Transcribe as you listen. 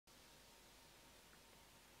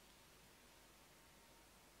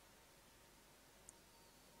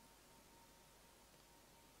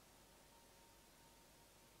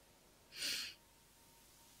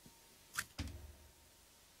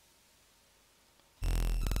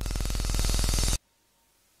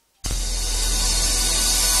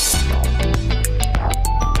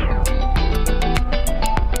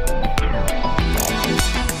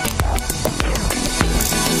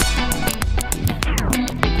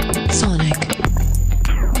Sonic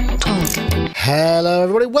Talk. Hello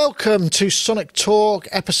everybody, welcome to Sonic Talk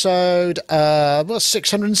episode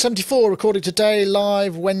 674, recorded today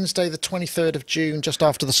live Wednesday the 23rd of June, just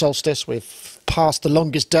after the solstice. We've passed the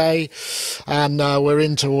longest day and we're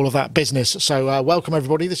into all of that business. So welcome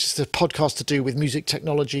everybody. This is the podcast to do with music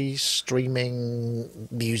technology, streaming,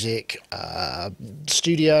 music,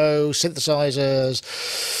 studio, synthesizers,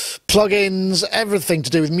 plugins, everything to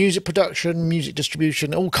do with music production, music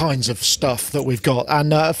distribution, all kinds of stuff that we've got,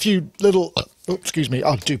 and a few little excuse me,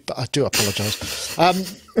 I do apologise.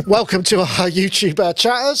 Welcome to our YouTube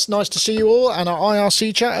chatters. Nice to see you all, and our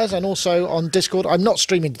IRC chatters, and also on Discord. I'm not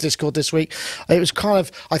streaming to Discord this week. It was kind of,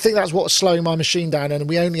 I think that's what's slowing my machine down, and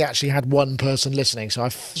we only actually had one person listening, so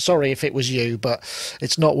I'm sorry if it was you, but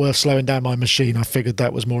it's not worth slowing down my machine. I figured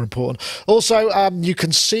that was more important. Also, you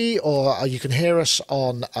can see or you can hear us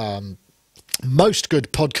on most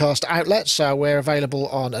good podcast outlets. We're available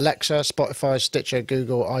on Alexa, Spotify, Stitcher,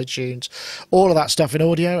 Google, iTunes, all of that stuff in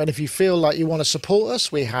audio. And if you feel like you want to support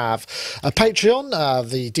us, we have a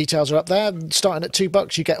Patreon. The details are up there. Starting at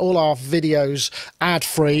 $2, you get all our videos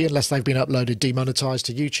ad-free, unless they've been uploaded demonetized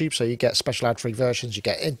to YouTube. So you get special ad-free versions, you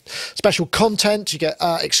get special content, you get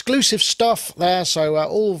exclusive stuff there. So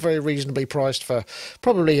all very reasonably priced for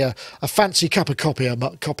probably a fancy cup of coffee a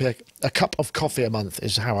month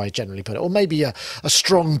is how I generally put it, or maybe a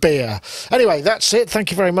strong beer. Anyway, that's it.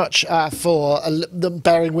 Thank you very much for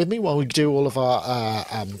bearing with me while we do all of our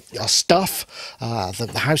stuff,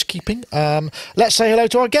 the housekeeping. Let's say hello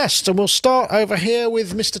to our guests, and we'll start over here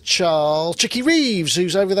with Mr. Chicky Reeves,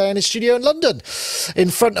 who's over there in his studio in London, in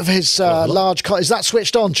front of his large car. Is that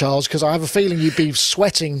switched on, Charles? Because I have a feeling you'd be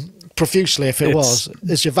sweating profusely if it was.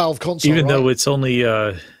 It's your Valve console, even right? though it's only,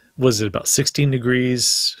 was it about 16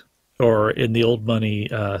 degrees, or in the old money,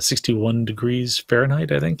 61 degrees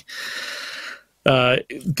Fahrenheit, I think.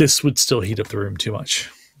 This would still heat up the room too much.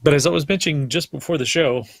 But as I was mentioning just before the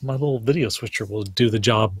show, my little video switcher will do the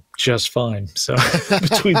job just fine. So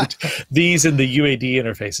between these and the UAD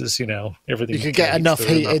interfaces, you know, everything. You could get enough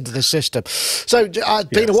heat into the system. So it's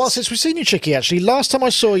been a while since we've seen you, Chicky, actually. Last time I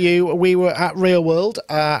saw you, we were at Real World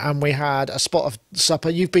and we had a spot of supper.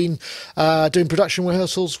 You've been doing production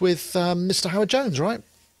rehearsals with Mr. Howard Jones, right?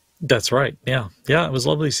 That's right. Yeah. Yeah. It was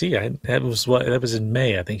lovely to see you. That was in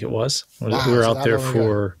May, I think it was. Wow, we were out there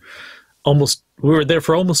for almost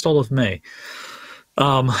all of May.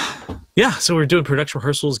 Yeah. So we were doing production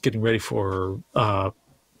rehearsals, getting ready for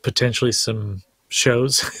potentially some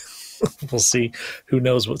shows. We'll see. Who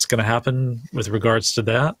knows what's going to happen with regards to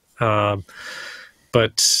that.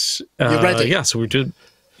 But you're ready. Yeah. So we're doing.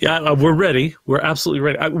 Yeah, we're ready. We're absolutely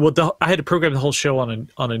ready. I had to program the whole show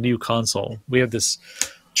on a new console. We have this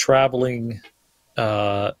traveling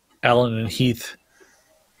Allen and Heath,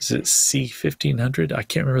 is it C1500? I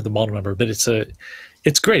can't remember the model number, but it's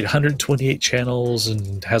great. 128 channels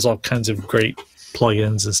and has all kinds of great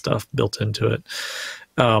plugins and stuff built into it.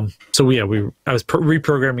 So yeah, I was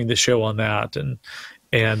reprogramming the show on that, and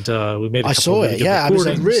we made. I saw it. Yeah,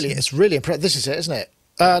 it's really impressive. This is it, isn't it?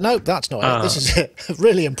 No, that's not it. This is it.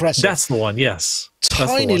 Really impressive. That's the one. Yes,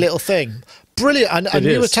 tiny little thing. Brilliant. And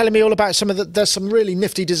you were telling me all about some of there's some really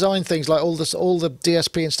nifty design things, like all the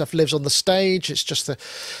DSP and stuff lives on the stage. It's just if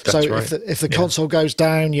the console goes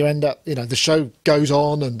down, you end up, the show goes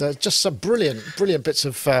on, and there's just some brilliant bits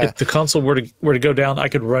of if the console were to go down, I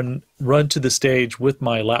could run to the stage with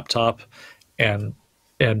my laptop and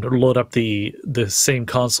load up the same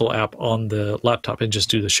console app on the laptop and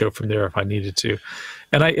just do the show from there if I needed to.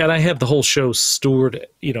 And I have the whole show stored,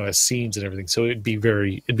 as scenes and everything. So it'd be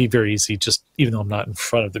very easy. Just even though I'm not in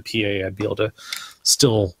front of the PA, I'd be able to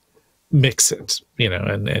still mix it,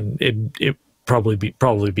 and it probably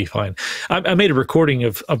be fine. I made a recording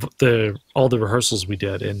of all the rehearsals we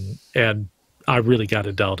did, and I really got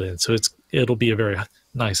it dialed in. So it'll be a very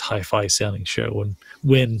nice hi-fi sounding show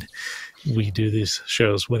when we do these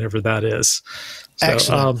shows, whenever that is. So,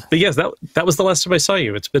 excellent. But yes, that was the last time I saw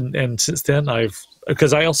you. And since then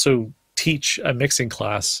because I also teach a mixing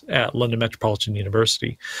class at London Metropolitan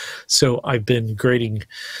University, so I've been grading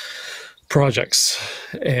projects.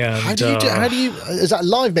 And how do you is that a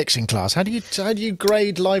live mixing class? How do you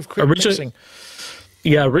grade live mixing?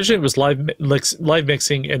 Yeah, originally it was live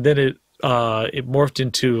mixing, and then it morphed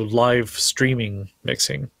into live streaming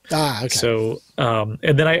mixing. Okay. So,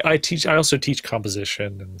 and then I also teach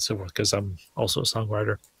composition and so forth, because I'm also a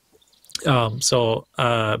songwriter.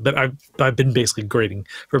 But I've been basically grading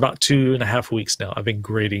for about 2.5 weeks now. I've been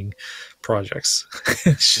grading projects.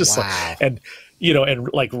 It's just wow. and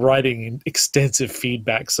writing extensive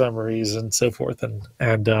feedback summaries and so forth,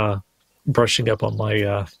 and brushing up on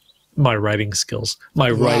my my writing skills. My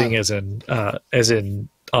writing as in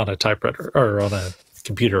on a typewriter or on a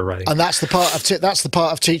computer writing. And that's the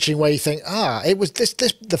part of teaching where you think, it was this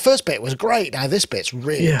the first bit was great. Now this bit's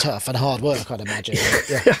really tough and hard work, I'd imagine.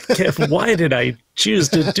 Yeah. Why did I choose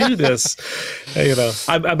to do this?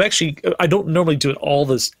 I'm actually, I don't normally do it all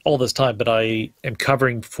this time, but I am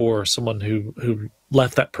covering for someone who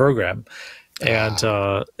left that program, and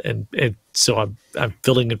so I'm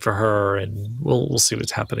filling in for her, and we'll see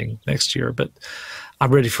what's happening next year. But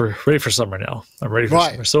I'm ready for summer now. I'm ready for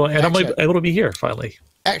summer. So, and I'm able to be here finally.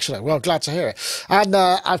 Excellent. Well, glad to hear it. And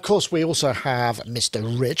of course, we also have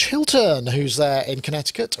Mr. Rich Hilton, who's there in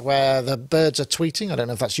Connecticut, where the birds are tweeting. I don't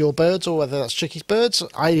know if that's your birds or whether that's Chicky's birds.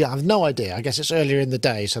 I have no idea. I guess it's earlier in the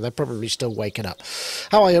day, so they're probably still waking up.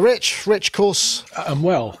 How are you, Rich? Rich, of course. I'm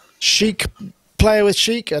well. Chic. Player with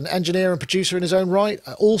Chic, an engineer and producer in his own right,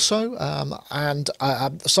 also. And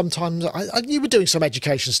sometimes you were doing some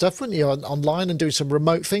education stuff, weren't you, online and doing some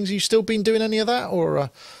remote things? Have you still been doing any of that, or?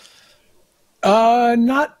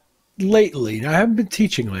 Not lately. I haven't been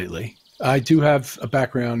teaching lately. I do have a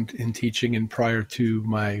background in teaching, and prior to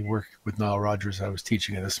my work with Nile Rodgers, I was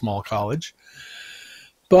teaching at a small college,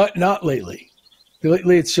 but not lately.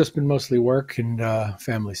 Lately, it's just been mostly work and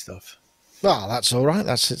family stuff. Well, that's all right.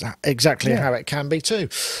 That's exactly how it can be too.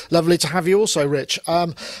 Lovely to have you also, Rich.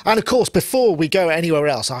 And of course, before we go anywhere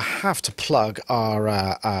else, I have to plug our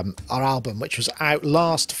album, which was out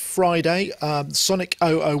last Friday, Sonic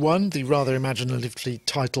 001, the rather imaginatively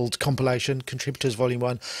titled compilation, Contributors Volume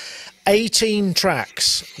 1. 18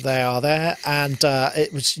 tracks they are there, and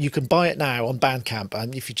you can buy it now on Bandcamp,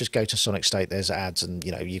 and if you just go to Sonicstate, there's ads, and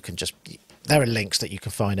you can just... There are links that you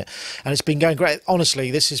can find it, and it's been going great. Honestly,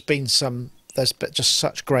 this has been there's just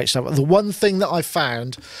such great stuff. The one thing that I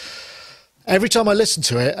found every time I listen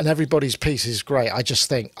to it, and everybody's piece is great, I just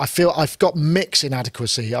think, I feel I've got mix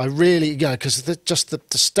inadequacy. I really, because the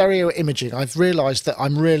stereo imaging, I've realised that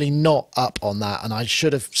I'm really not up on that, and I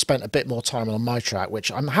should have spent a bit more time on my track,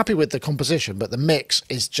 which I'm happy with the composition, but the mix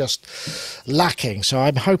is just lacking. So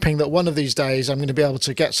I'm hoping that one of these days I'm going to be able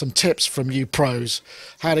to get some tips from you pros,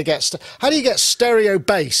 how do you get stereo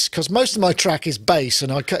bass? Because most of my track is bass,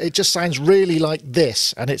 and it just sounds really like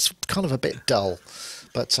this, and it's kind of a bit dull.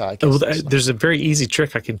 But there's a very easy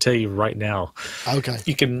trick I can tell you right now. Okay.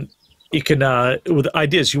 You can with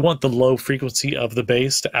ideas, you want the low frequency of the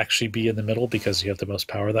bass to actually be in the middle because you have the most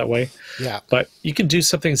power that way. Yeah. But you can do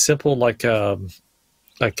something simple like one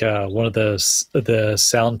of the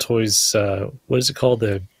sound toys. What is it called?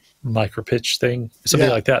 The micro pitch thing, something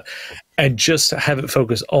like that, and just have it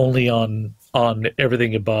focus only on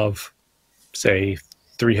everything above, say,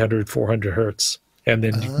 300, 400 hertz. And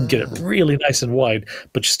then you can get it really nice and wide,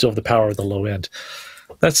 but you still have the power of the low end.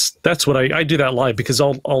 That's what I do that live, because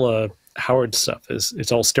all Howard stuff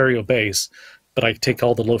it's all stereo bass, but I take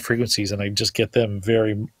all the low frequencies and I just get them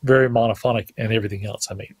very, very monophonic, and everything else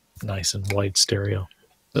I make nice and wide stereo.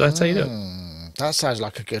 So that's how you do it. That sounds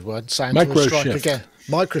like a good one. Microshift. Again.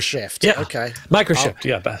 Microshift. Yeah. Okay. Microshift.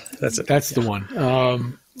 Yeah, that's it. That's the one.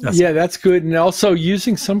 That's good. And also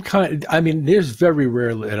using some kind, there's very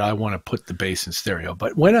rarely that I want to put the bass in stereo,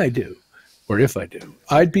 but when I do, or if I do,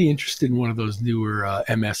 I'd be interested in one of those newer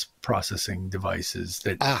MS processing devices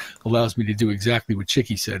that allows me to do exactly what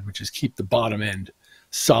Chicky said, which is keep the bottom end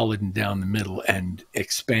solid and down the middle and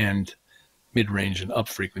expand mid-range and up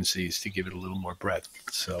frequencies to give it a little more breadth.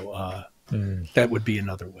 So that would be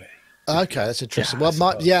another way. Okay, that's interesting.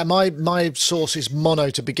 My source is mono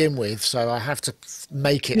to begin with, so I have to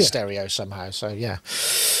make it stereo somehow. So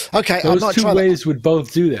okay, those two ways would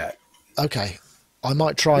both do that. Okay, I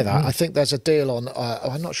might try that. I think there's a deal on.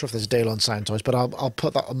 I'm not sure if there's a deal on Sound Toys, but I'll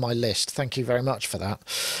put that on my list. Thank you very much for that.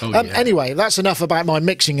 Anyway, that's enough about my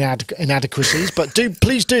mixing inadequacies. But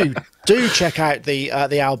please do check out the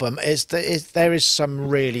album. There is some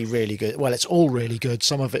really, really good. Well, it's all really good.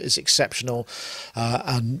 Some of it is exceptional,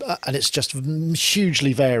 and it's just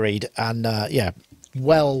hugely varied. And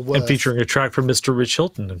well worth. And featuring a track from Mr. Rich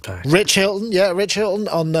Hilton, in fact. Rich Hilton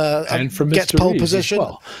on and from gets Mr. pole Reeves position,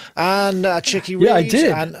 well. And Chicky Reeves. Yeah, I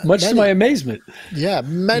did. And much to my amazement. Yeah,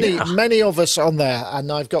 many of us on there, and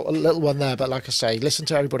I've got a little one there. But like I say, listen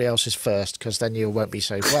to everybody else's first, because then you won't be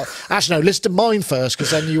so well. Actually, no, listen to mine first,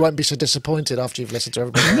 because then you won't be so disappointed after you've listened to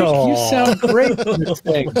everybody else. You sound great on this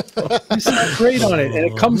thing. You sound great on it, and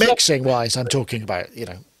it comes mixing wise. I'm talking about,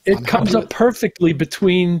 It comes up perfectly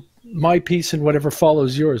between my piece and whatever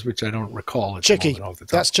follows yours, which I don't recall at Chicky. the moment off the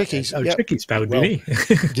top. That's Chicky's. Oh, Yep. Chicky's. That would be me.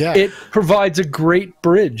 Yeah. It provides a great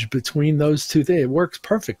bridge between those two things. It works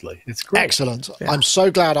perfectly. It's great. Excellent. Yeah. I'm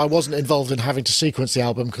so glad I wasn't involved in having to sequence the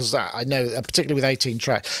album, because I know, particularly with 18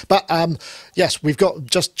 tracks. But yes, we've got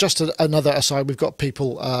just another aside. We've got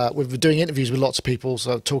people. We've been doing interviews with lots of people,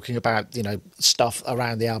 so talking about stuff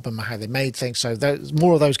around the album, how they made things. So there's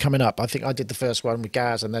more of those coming up. I think I did the first one with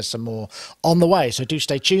Gaz, and there's some more on the way. So do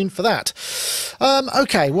stay tuned for that.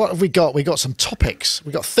 Okay, what have we got? We got some topics.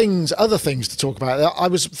 We got other things to talk about. I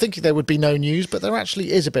was thinking there would be no news, but there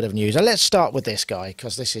actually is a bit of news. And let's start with this guy,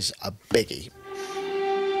 because this is a biggie.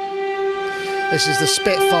 This is the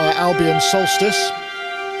Spitfire Albion Solstice,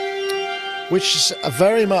 which is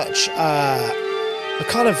very much a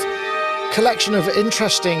kind of collection of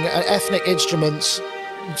interesting and ethnic instruments,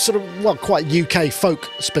 sort of, well, quite UK folk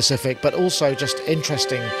specific, but also just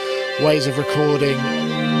interesting ways of recording,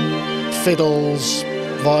 fiddles,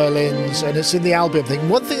 violins, and it's in the Albion thing.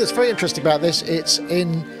 One thing that's very interesting about this, it's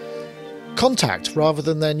in Contact rather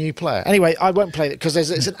than their new player. Anyway, I won't play it because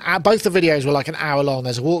both the videos were like an hour long.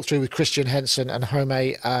 There's a walkthrough with Christian Henson and Home,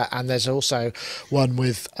 and there's also one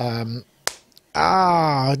with no,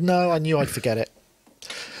 I knew I'd forget it.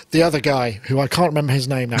 The other guy, who I can't remember his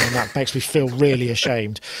name now, and that makes me feel really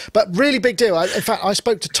ashamed. But really big deal. In fact, I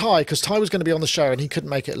spoke to Ty, because Ty was going to be on the show and he couldn't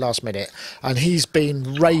make it last minute. And he's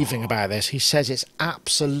been raving about this. He says it's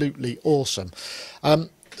absolutely awesome.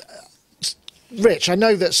 Rich, I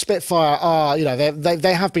know that Spitfire are,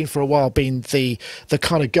 they have been for a while been the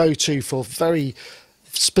kind of go-to for very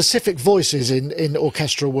specific voices in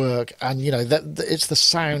orchestral work, and that it's the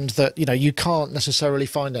sound that you can't necessarily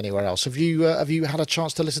find anywhere else. Have you had a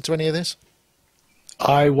chance to listen to any of this?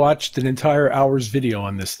 I watched an entire hour's video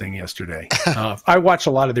on this thing yesterday. I watch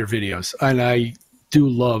a lot of their videos, and I do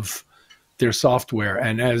love their software.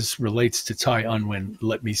 And as relates to Ty Unwin,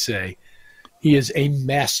 let me say, he is a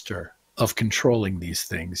master of controlling these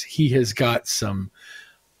things. He has got some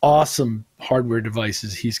awesome hardware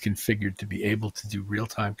devices he's configured to be able to do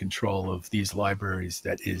real-time control of these libraries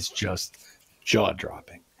that is just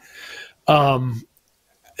jaw-dropping.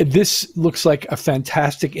 This looks like a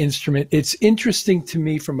fantastic instrument. It's interesting to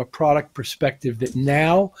me from a product perspective that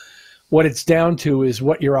now what it's down to is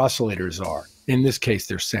what your oscillators are. In this case,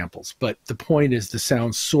 they're samples. But the point is the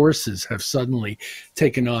sound sources have suddenly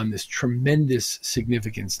taken on this tremendous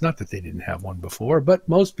significance. Not that they didn't have one before, but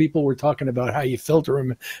most people were talking about how you filter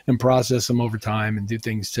them and process them over time and do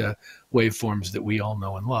things to waveforms that we all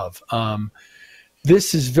know and love.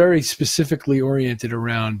 This is very specifically oriented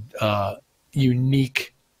around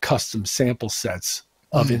unique custom sample sets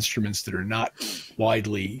of instruments that are not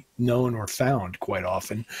widely known or found quite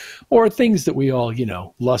often, or things that we all,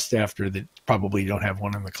 lust after that probably don't have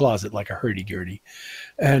one in the closet, like a hurdy-gurdy.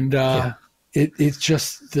 And it's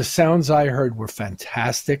just, the sounds I heard were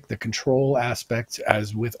fantastic. The control aspects,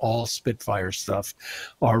 as with all Spitfire stuff,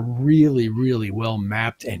 are really, really well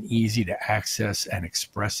mapped and easy to access and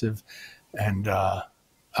expressive. And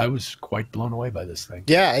I was quite blown away by this thing.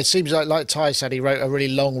 Yeah, it seems like Ty said, he wrote a really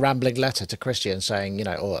long rambling letter to Christian saying,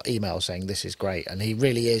 or email saying this is great, and he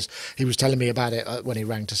really is. He was telling me about it when he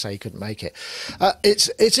rang to say he couldn't make it.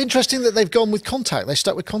 It's interesting that they've gone with Contact. They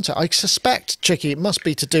stuck with Contact. I suspect, Chicky, it must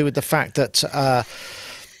be to do with the fact that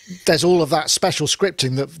there's all of that special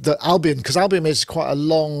scripting that Albion, because Albion is quite a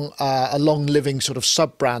long living sort of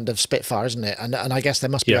sub brand of Spitfire, isn't it? And I guess there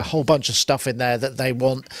must be a whole bunch of stuff in there that they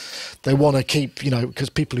want to keep, because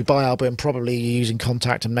people who buy Albion probably are using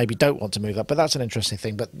Contact and maybe don't want to move that. But that's an interesting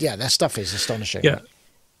thing. But yeah, their stuff is astonishing. Yeah,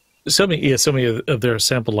 so many of their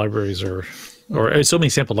sample libraries or so many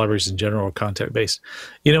sample libraries in general are Contact based.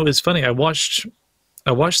 It's funny. I watched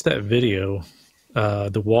that video,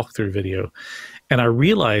 the walkthrough video. And I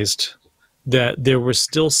realized that there was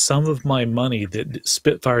still some of my money that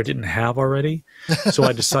Spitfire didn't have already. So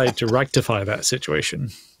I decided to rectify that situation.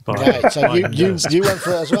 Right, so you went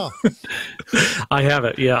for it as well. I have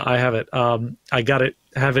it. Yeah, I have it. I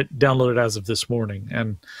have it downloaded as of this morning.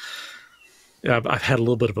 And I've had a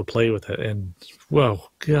little bit of a play with it. And, whoa,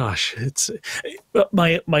 gosh, it's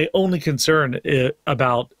my only concern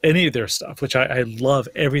about any of their stuff, which I love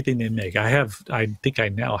everything they make. I think I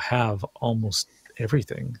now have almost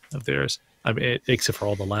everything of theirs. I mean, except for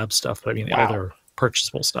all the lab stuff, but I mean, other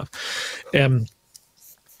purchasable stuff. And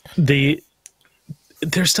their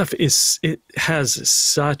stuff has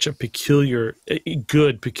such a peculiar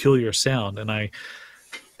sound.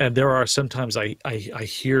 And there are sometimes I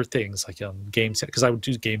hear things like on game sound, because I would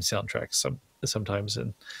do game soundtracks sometimes,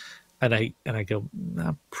 and and I go,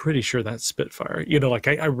 I'm pretty sure that's Spitfire. You know, like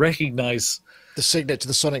I recognize the signature,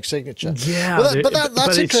 the sonic signature. Yeah, well,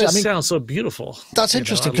 that's it interesting. just sounds so beautiful. That's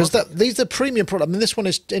interesting because these are premium products. I mean, this one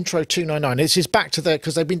is intro 299. This is back to their,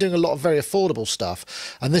 because they've been doing a lot of very affordable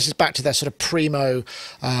stuff, and this is back to their sort of primo.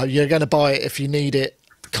 You're going to buy it if you need it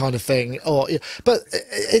kind of thing. But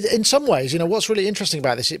in some ways, you know, what's really interesting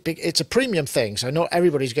about this, it's a premium thing, so not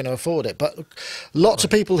everybody's going to afford it, but lots of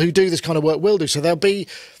people who do this kind of work will do. So there'll be.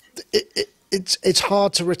 It's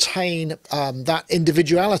hard to retain that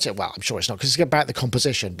individuality. Well, I'm sure it's not, because it's about the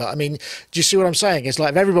composition. But I mean, do you see what I'm saying? It's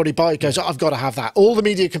like if everybody goes, oh, I've got to have that. All the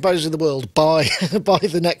media composers in the world buy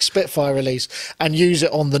the next Spitfire release and use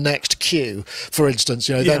it on the next Q, for instance.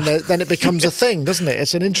 You know, then it becomes a thing, doesn't it?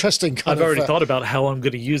 It's an interesting kind I've already thought about how I'm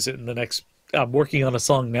going to use it in the next. I'm working on a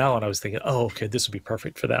song now, and I was thinking, oh, okay, this would be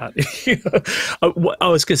perfect for that. I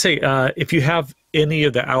was going to say, if you have any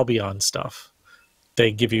of the Albion stuff, they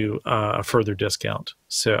give you a further discount.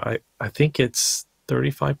 So I think it's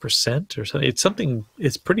 35% or something. It's something.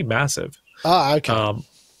 It's pretty massive. Ah, okay.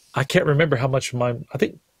 I can't remember how much mine. I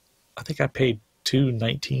think I paid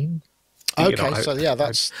 $219. Okay, you know, so yeah,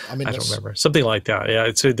 that's. I mean, I don't remember, something like that. Yeah,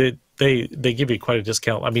 so they give you quite a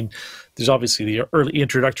discount. I mean, there's obviously the early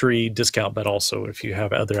introductory discount, but also if you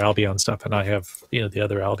have other Albion stuff, and I have the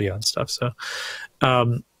other Albion stuff. So,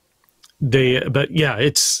 but yeah,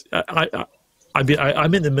 it's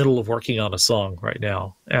I'm in the middle of working on a song right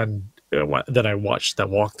now, and then I watched that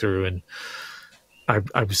walkthrough, and I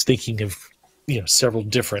was thinking of several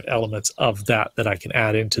different elements of that I can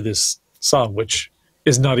add into this song, which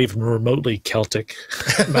is not even remotely Celtic,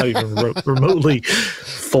 not even remotely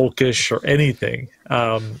folkish or anything.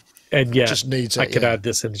 And yet, just needs I could add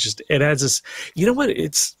this, and it adds this. You know what?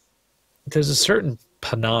 There's a certain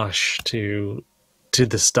panache to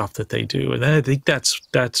the stuff that they do, and I think that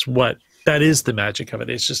is the magic of it.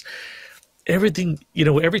 It's just everything,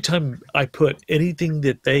 every time I put anything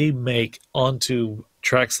that they make onto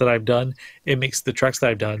tracks that I've done, it makes the tracks that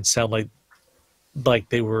I've done sound like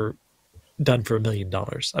they were done for $1 million.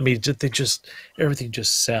 I mean, everything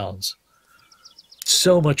just sounds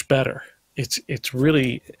so much better. It's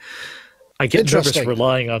really, I get nervous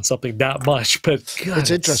relying on something that much, but God, it's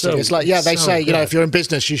interesting. It's like, they say, if you're in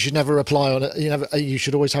business, you should never rely on it. You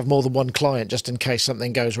should always have more than one client just in case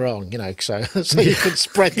something goes wrong, so you can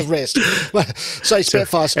spread the risk. Say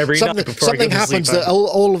Spitfire, something happens that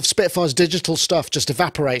all of Spitfire's digital stuff just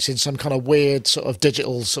evaporates in some kind of weird sort of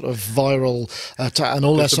digital sort of viral and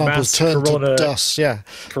all their samples turn to dust. Yeah.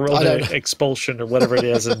 Corona expulsion or whatever it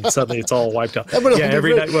is, and suddenly it's all wiped out.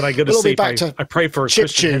 Every night when I go to sleep, I pray for chip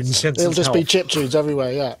tunes. It'll just be chip tunes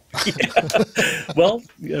everywhere, yeah. Well,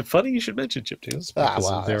 funny you should mention chip tunes. They're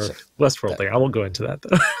Westworld thing. I won't go into that,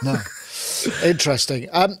 though. No. Interesting.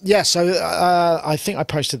 So I think I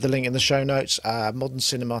posted the link in the show notes. Modern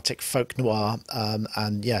cinematic folk noir,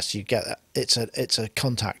 and yes, you get it's a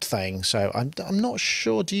contact thing. So I'm not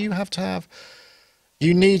sure. Do you have to have?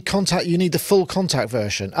 You need contact. You need the full contact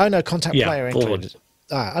version. Oh no, contact player included.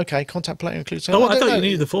 Okay, contact player included. So I thought you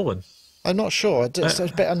needed the full one. I'm not sure. It's a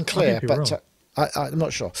bit unclear, but I'm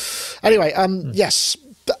not sure. Anyway, yes,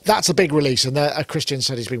 that's a big release, and Christian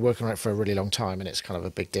said he's been working on it for a really long time, and it's kind of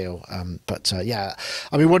a big deal. But I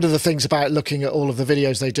mean, one of the things about looking at all of the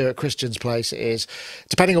videos they do at Christian's place is,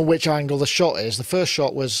 depending on which angle the shot is, the first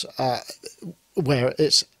shot was where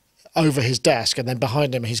it's over his desk, and then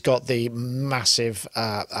behind him he's got the massive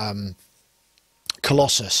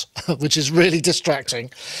Colossus, which is really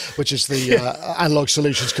distracting, which is the Analog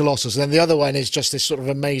Solutions Colossus. And then the other one is just this sort of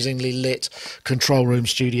amazingly lit control room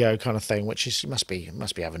studio kind of thing, which is must be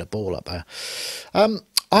having a ball up there.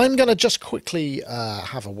 I'm going to just quickly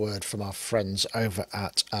have a word from our friends over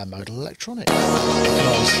at Modal Electronics.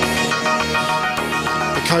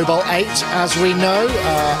 The Cobalt 8, as we know,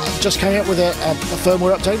 just came up with a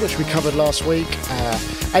firmware update, which we covered last week.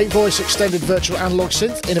 8-voice extended virtual analog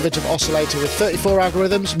synth, innovative oscillator with 34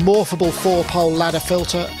 algorithms, morphable 4-pole ladder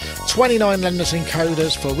filter, 29 Lenders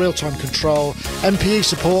encoders for real-time control, MPE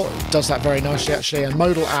support, does that very nicely actually, and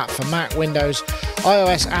Modal app for Mac, Windows,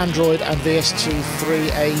 iOS, Android, and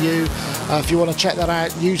VST3AU. If you want to check that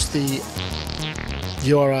out, use the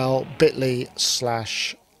URL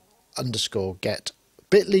bit.ly/get_modal.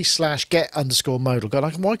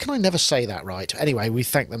 God, why can I never say that right? Anyway, we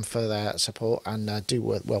thank them for their support, and do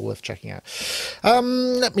well worth checking out.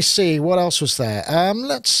 Let me see what else was there.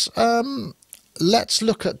 Let's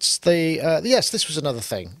look at the yes, this was another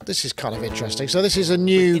thing. This is kind of interesting. So this is a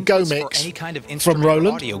new Go mix from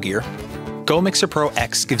Roland. Audio gear. Go Mixer Pro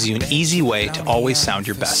X gives you an easy way to always sound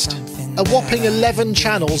your best. A whopping 11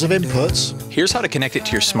 channels of inputs. Here's how to connect it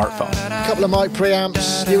to your smartphone. A couple of mic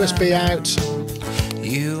preamps, USB out.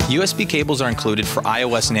 USB cables are included for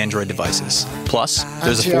iOS and Android devices. Plus,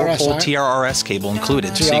 there's a 4-pole TRRS cable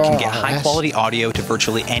included, so you can get high-quality audio to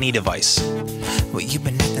virtually any device.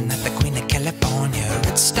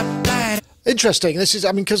 Interesting. This is,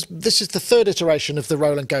 I mean, because this is the third iteration of the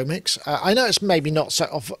Roland Go Mix. I know it's maybe not set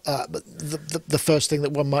off the first thing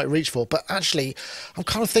that one might reach for, but actually, I'm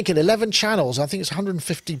kind of thinking 11 channels. I think it's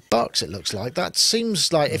 $150. It looks like that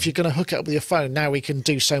seems like if you're going to hook it up with your phone, now we can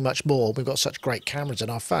do so much more. We've got such great cameras in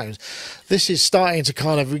our phones. This is starting to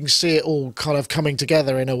kind of, we can see it all kind of coming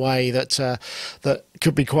together in a way that that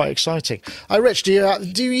could be quite exciting. Rich, do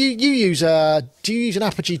you use an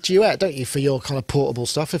Apogee Duet, don't you, for your kind of portable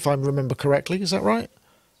stuff? If I remember correctly, is that right?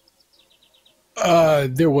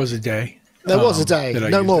 There was a day. There was a day.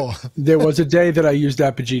 No more. There was a day that I used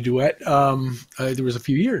Apogee Duet. There was a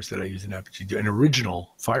few years that I used an Apogee Duet, an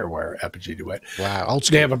original Firewire Apogee Duet. Wow, old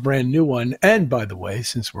school. They have a brand new one. And by the way,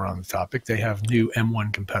 since we're on the topic, they have new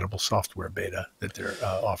M1 compatible software beta that they're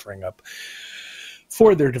offering up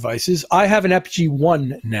for their devices. I have an Apogee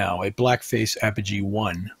 1 now, a blackface Apogee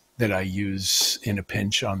 1 that I use in a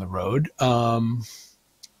pinch on the road.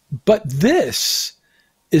 But this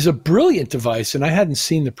is a brilliant device, and I hadn't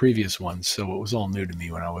seen the previous one, so it was all new to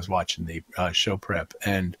me when I was watching the show prep.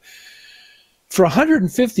 And for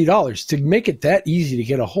 $150, to make it that easy to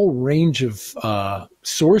get a whole range of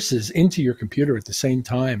sources into your computer at the same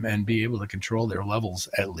time and be able to control their levels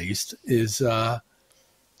at least is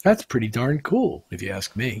that's pretty darn cool, if you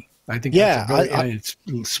ask me. I think it's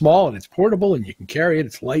small and it's portable and you can carry it.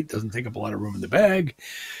 It's light, doesn't take up a lot of room in the bag.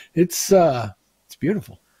 It's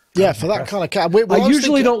beautiful. Yeah, for that kind of cat. I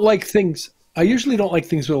usually don't like things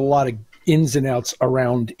with a lot of ins and outs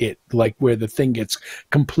around it, like where the thing gets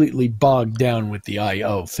completely bogged down with the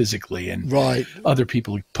I/O physically, and other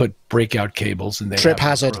people put breakout cables and they trip have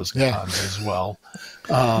hazard, pros and cons as well.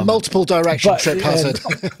 Multiple direction trip hazard.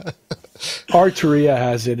 Arteria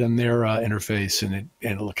has it in their interface, and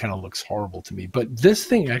it kind of looks horrible to me. But this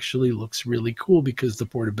thing actually looks really cool because the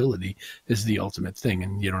portability is the ultimate thing,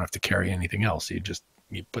 and you don't have to carry anything else.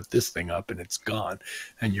 You put this thing up, and it's gone,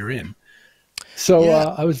 and you're in. So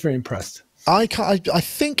I was very impressed. I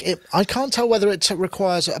can't tell whether it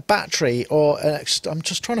requires a battery or I'm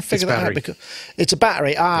just trying to figure that out because it's a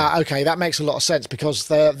battery. Okay, that makes a lot of sense because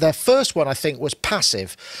their first one I think was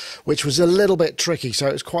passive, which was a little bit tricky. So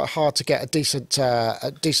it was quite hard to get a decent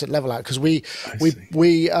level out because we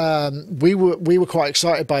were quite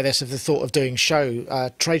excited by this of the thought of doing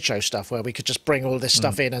trade show stuff where we could just bring all this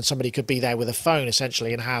stuff in and somebody could be there with a phone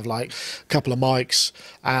essentially and have like a couple of mics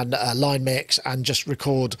and a line mix and just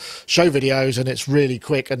record show videos. And it's really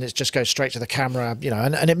quick and it just goes straight to the camera,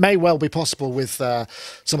 and it may well be possible with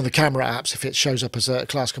some of the camera apps if it shows up as a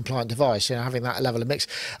class compliant device, having that level of mix.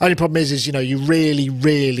 Only problem is you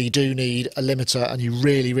really do need a limiter and you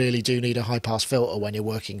really do need a high pass filter when you're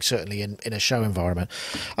working certainly in a show environment.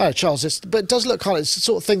 Charles, but it does look kind of, it's the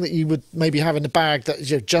sort of thing that you would maybe have in the bag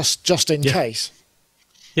that just in case.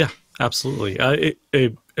 Yeah, absolutely.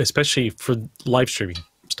 Especially for live streaming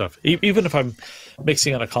stuff. Even if I'm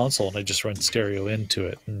mixing on a console and I just run stereo into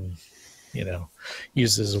it and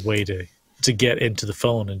use it as a way to get into the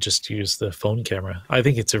phone and just use the phone camera. I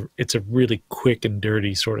think it's a really quick and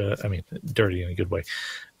dirty dirty in a good way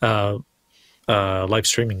live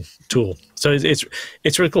streaming tool. So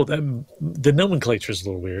it's really cool. The nomenclature is a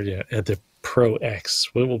little weird. The Pro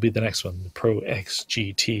X. What will be the next one? The Pro X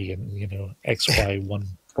GT and XY1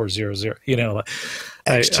 400.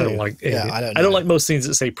 I don't like. I don't like most things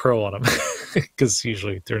that say Pro on them because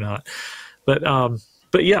usually they're not. But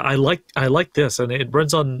yeah, I like this, and it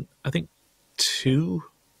runs on I think 2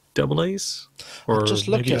 AA's or just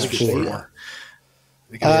maybe looking 4.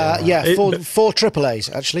 Four AA's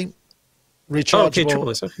actually.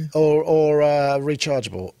 Rechargeable or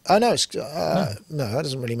rechargeable. Oh no, it's no, that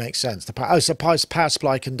doesn't really make sense. So power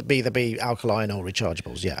supply can be alkaline or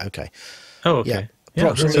rechargeables. Yeah, okay. Oh, okay. Yeah,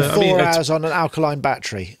 approximately 4 hours on an alkaline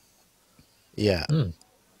battery. Yeah.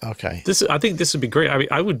 Okay. I think this would be great. I mean,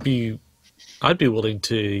 I'd be willing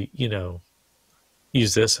to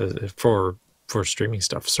use this for streaming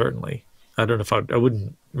stuff. Certainly. I don't know if I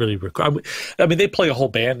wouldn't really record. I mean, they play a whole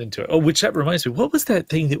band into it. Oh, which that reminds me. What was that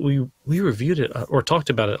thing that we reviewed it or talked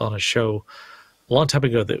about it on a show a long time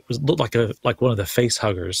ago that looked like one of the face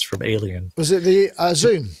huggers from Alien? Was it the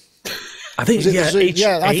Zoom? I think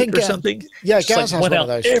I think or something. Yeah, Just Gaz has went one out of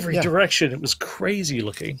those. every direction. It was crazy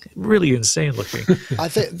looking, really insane looking. I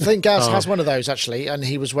think Gaz has one of those actually, and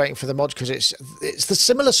he was waiting for the mod because it's the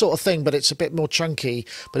similar sort of thing, but it's a bit more chunky.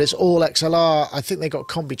 But it's all XLR. I think they got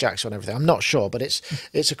combi jacks on everything. I'm not sure, but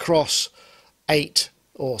it's across 8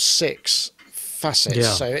 or 6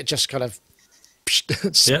 facets, so it just kind of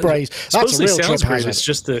sprays. That's a real trip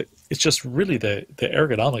hazard. It's just really the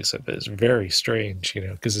ergonomics of it is very strange,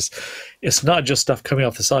 because it's not just stuff coming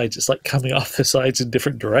off the sides. It's like coming off the sides in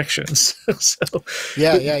different directions.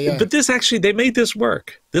 Yeah. But this actually, they made this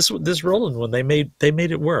work. This Roland one, they made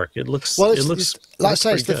it work. It looks like I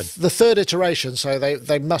say, it's the third iteration, so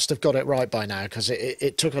they must have got it right by now because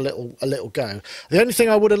it took a little go. The only thing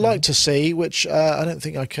I would have liked to see, which I don't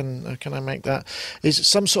think I can I make that, is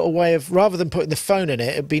some sort of way of, rather than putting the phone in it,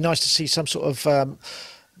 it'd be nice to see some sort of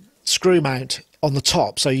screw mount on the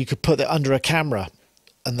top, so you could put it under a camera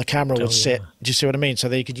and the camera would sit. Do you see what I mean? So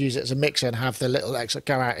that you could use it as a mixer and have the little extra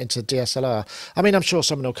go out into DSLR. I mean, I'm sure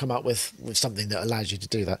someone will come up with something that allows you to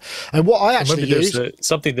do that. And what I actually use,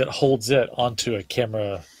 something that holds it onto a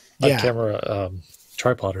camera,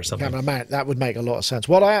 tripod or something. Camera mount, that would make a lot of sense.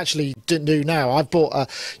 What I actually do now, I've bought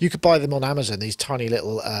you could buy them on Amazon, these tiny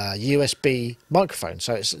little USB microphones.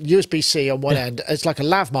 So it's USB-C on one end. It's like a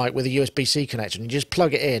lav mic with a USB-C connection. You just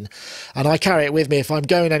plug it in, and I carry it with me if I'm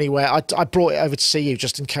going anywhere. I brought it over to see you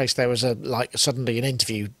just in case there was suddenly an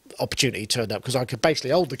interview opportunity turned up, because I could basically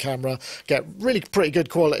hold the camera, get really pretty good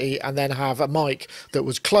quality, and then have a mic that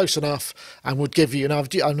was close enough and would give you, and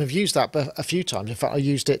I've used that a few times. In fact, I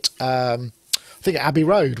used it I think at Abbey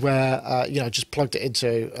Road, where just plugged it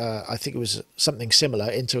into I think it was something similar,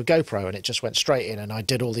 into a GoPro, and it just went straight in, and I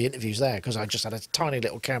did all the interviews there because I just had a tiny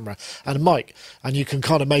little camera and a mic, and you can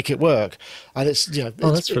kind of make it work. And it's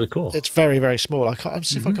that's really cool. It's very, very small. I'll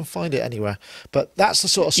see if I can find it anywhere, but that's the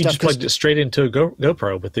sort of stuff. You just plugged it straight into a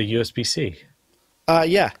GoPro with the USB-C.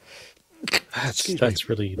 Yeah. That's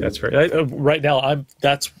very right now.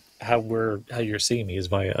 That's how you're seeing me is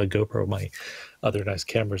via a GoPro. My other nice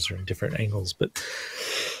cameras are in different angles, but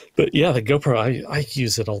yeah, the GoPro, I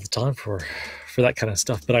use it all the time for that kind of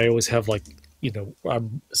stuff. But I always have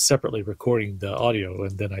I'm separately recording the audio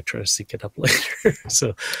and then I try to sync it up later.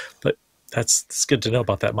 So, but it's good to know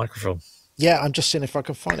about that microphone. Yeah, I'm just seeing if I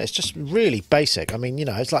can find it. It's just really basic. I mean,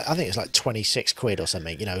 it's I think it's like 26 quid or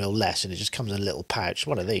something, or less, and it just comes in a little pouch.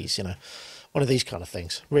 One of these, one of these kind of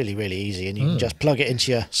things. Really, really easy, and you can just plug it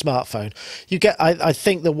into your smartphone. You get, I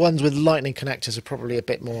think the ones with lightning connectors are probably a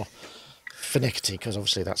bit more finicky, because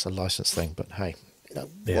obviously that's a license thing. But hey,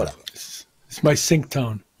 whatever. It's my sync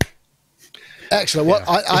tone. Excellent. Well,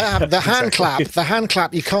 I have the hand clap. The hand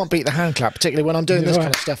clap, you can't beat the hand clap, particularly when I'm doing this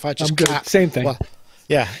kind of stuff. I just clap. Same thing. Well,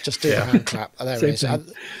 yeah, just do the hand clap. There it is.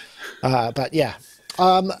 But yeah.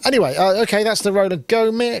 Anyway, okay, that's the Roland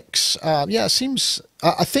Go mix. Yeah, it seems.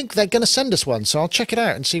 I think they're going to send us one, so I'll check it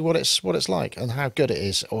out and see what it's like and how good it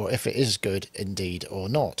is, or if it is good indeed or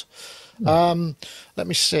not. Let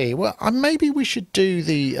me see. Well, maybe we should do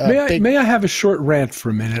the. May I have a short rant for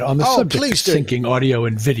a minute on the subject of syncing audio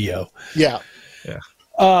and video? Yeah.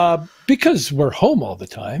 Because we're home all the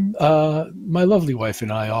time, my lovely wife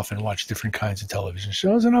and I often watch different kinds of television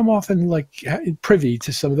shows, and I'm often privy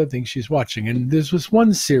to some of the things she's watching. And there's this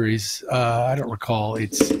one series, I don't recall,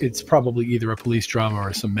 it's probably either a police drama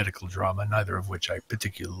or some medical drama, neither of which I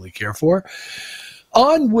particularly care for,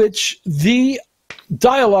 on which the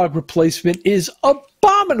dialogue replacement is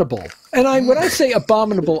abominable. And when I say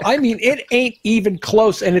abominable, I mean it ain't even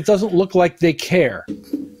close, and it doesn't look like they care.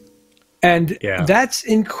 And that's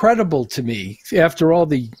incredible to me after all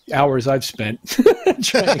the hours I've spent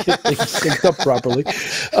trying to get things synced up properly.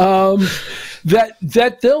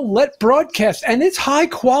 That they'll let broadcast, and it's high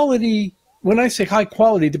quality. When I say high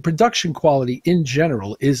quality, the production quality in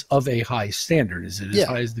general is of a high standard. Is it as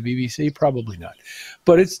high as the BBC? Probably not,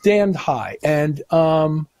 but it's damned high. And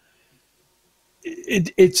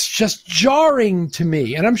it's just jarring to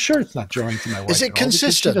me, and I'm sure it's not jarring to my wife. Is it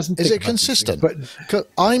consistent? Is it consistent? But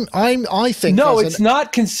I think no, it's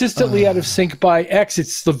not consistently out of sync by X.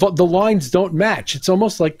 It's the lines don't match. It's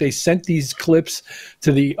almost like they sent these clips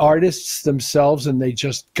to the artists themselves, and they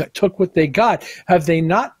just took what they got. Have they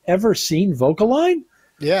not ever seen Vocaline?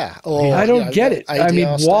 Yeah, I don't get it. I mean,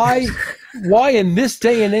 why? why in this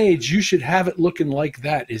day and age you should have it looking like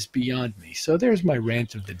that is beyond me. So there's my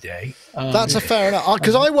rant of the day. That's a fair enough.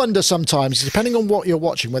 Because I wonder sometimes, depending on what you're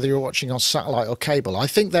watching, whether you're watching on satellite or cable, I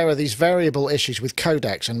think there are these variable issues with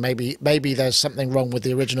codecs, and maybe there's something wrong with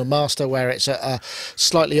the original master where it's at a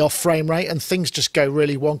slightly off frame rate and things just go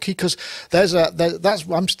really wonky. Because there's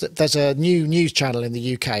a new news channel in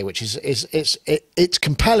the UK which it's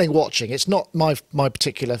compelling watching. It's not my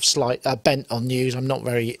particular slight bent on news. I'm not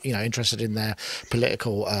very interested in their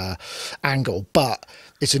political angle, but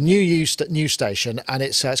it's a new news station, and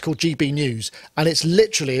it's called GB News, and it's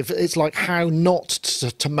literally it's like how not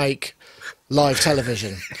to make live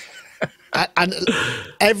television. And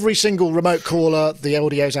every single remote caller, the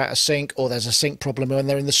audio's out of sync, or there's a sync problem when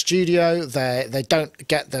they're in the studio. They don't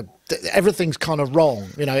get everything's kind of wrong.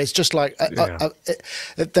 It's just like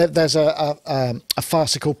there's a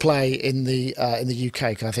farcical play in the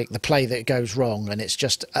UK. I think the play that goes wrong, and it's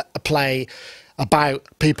just a play about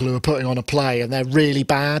people who are putting on a play and they're really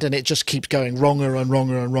bad, and it just keeps going wronger and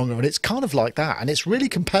wronger and wronger, and it's kind of like that, and it's really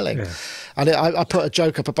compelling. And I put a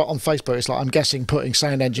joke up about on Facebook. It's like, I'm guessing putting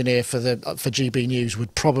sound engineer for GB News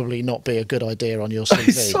would probably not be a good idea on your CV.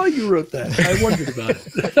 I saw you wrote that. I wondered about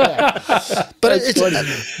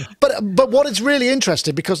it. But what is really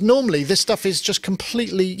interesting, because normally this stuff is just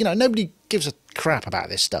completely, nobody gives a crap about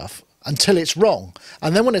this stuff until it's wrong,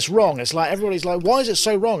 and then when it's wrong, it's like everybody's like, why is it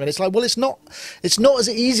so wrong? And it's like, well, it's not as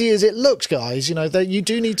easy as it looks, guys. That you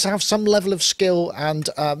do need to have some level of skill and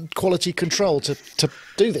quality control to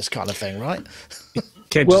do this kind of thing, right?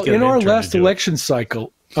 Well, in our last election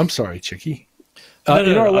cycle, I'm sorry, Chicky.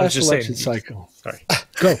 In our last election cycle, sorry,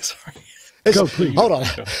 go. Sorry. Go, please. Hold on.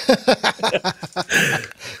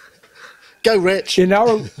 Go, Rich. In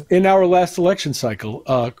our last election cycle,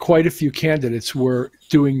 quite a few candidates were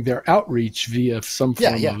doing their outreach via some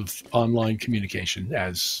form of online communication,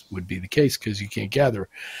 as would be the case because you can't gather.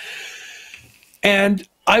 And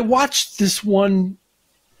I watched this one,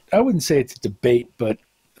 I wouldn't say it's a debate, but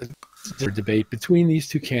a debate between these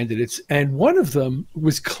two candidates, and one of them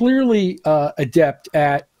was clearly adept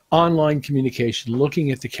at online communication,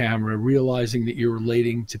 looking at the camera, realizing that you're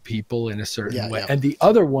relating to people in a certain way. And the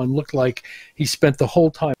other one looked like he spent the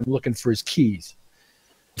whole time looking for his keys.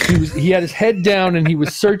 He had his head down and he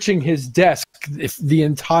was searching his desk the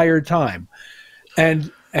entire time.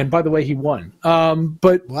 And by the way, he won.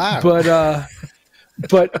 But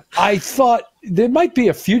I thought there might be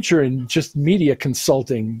a future in just media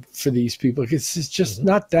consulting for these people, because it's just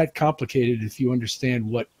not that complicated if you understand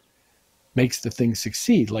what makes the thing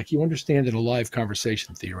succeed. Like, you understand in a live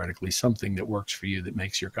conversation, theoretically, something that works for you that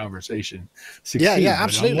makes your conversation succeed. Yeah,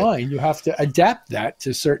 absolutely. But online, you have to adapt that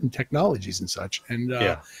to certain technologies and such. And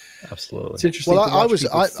absolutely. It's interesting. Well,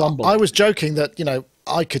 I was joking that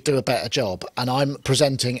I could do a better job, and I'm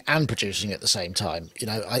presenting and producing at the same time.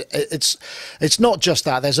 It's not just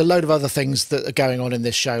that. There's a load of other things that are going on in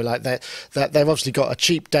this show. Like that they've obviously got a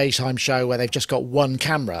cheap daytime show where they've just got one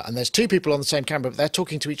camera, and there's two people on the same camera, but they're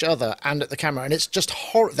talking to each other and at the camera, and it's just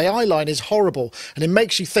the eye line is horrible, and it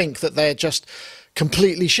makes you think that they're just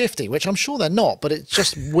completely shifty, which I'm sure they're not, but it's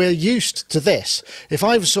just, we're used to this. If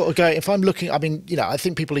I'm looking, I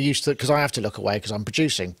think people are used to it because I have to look away because I'm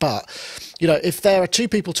producing, but if there are two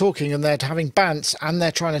people talking and they're having bants and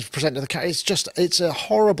they're trying to present to the camera, it's a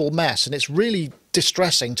horrible mess, and it's really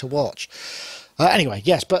distressing to watch. Anyway,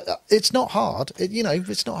 yes, but it's not hard.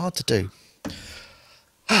 It's not hard to do.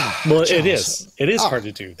 Well, it is hard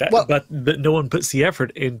to do that, but no one puts the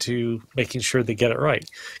effort into making sure they get it right,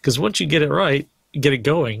 because once you get it right, get it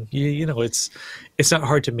going, it's not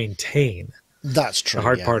hard to maintain. That's true. The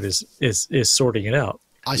hard part is sorting it out.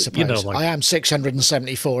 I suppose. I am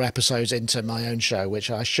 674 episodes into my own show, which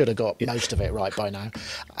I should have got most of it right by now,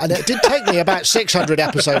 and it did take me about 600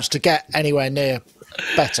 episodes to get anywhere near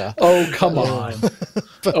better. Oh, come on.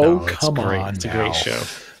 Come on. It's a great show.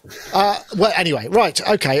 Well, anyway, right,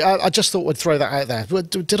 okay. I just thought we'd throw that out there.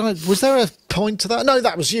 Was there a point to that? No,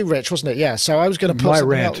 that was you, Rich, wasn't it? Yeah. So I was going to put my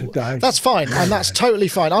rant. That's fine, and that's totally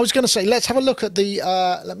fine. I was going to say, let's have a look at the.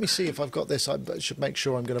 Let me see if I've got this. I should make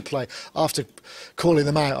sure I'm going to play after calling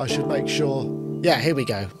them out. I should make sure. Yeah, here we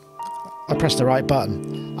go. I pressed the right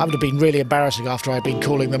button. That would have been really embarrassing after I'd been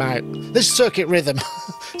calling them out. This Circuit Rhythm.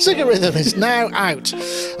 Circuit Rhythm is now out.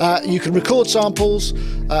 You can record samples.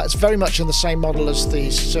 It's very much in the same model as the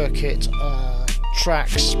Circuit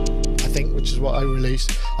tracks, I think, which is what I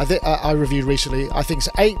released. I reviewed recently. I think it's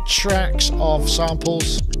 8 tracks of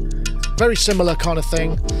samples. Very similar kind of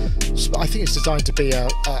thing. I think it's designed to be a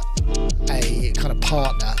kind of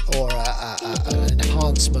partner or an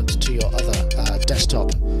enhancement to your other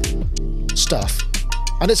desktop stuff.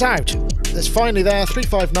 And it's out. It's finally there,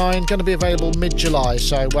 359, going to be available mid-July.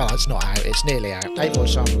 So, well, it's not out, it's nearly out.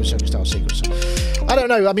 8-voice sample with Circuit-style sequencer. I don't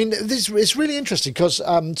know. I mean, it's really interesting because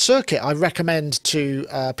Circuit I recommend to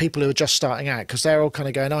people who are just starting out, because they're all kind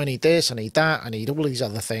of going, oh, I need this, I need that, I need all these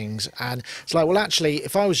other things. And it's like, well, actually,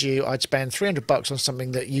 if I was you, I'd spend $300 on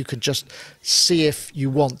something that you could just see if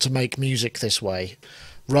you want to make music this way,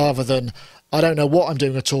 rather than, I don't know what I'm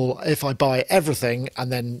doing at all. If I buy everything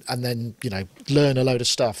and then you know, learn a load of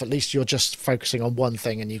stuff, at least you're just focusing on one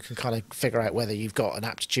thing and you can kind of figure out whether you've got an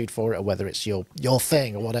aptitude for it or whether it's your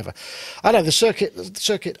thing or whatever. I know the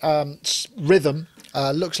circuit rhythm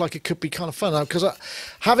looks like it could be kind of fun, because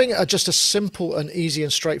having just a simple and easy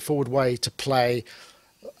and straightforward way to play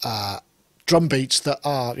drum beats that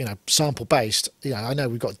are, you know, sample based. You know, I know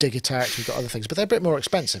we've got dig attacks, we've got other things, but they're a bit more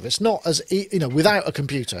expensive. It's not as you know, without a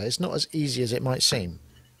computer, it's not as easy as it might seem.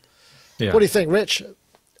 Yeah. What do you think, Rich?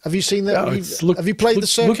 Have you seen that? Have you played the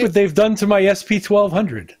circuit? Look what they've done to my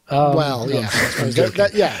SP1200. Well, yeah,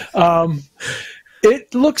 yeah.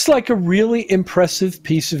 It looks like a really impressive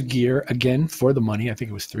piece of gear. Again, for the money, I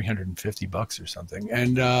think it was $350 or something,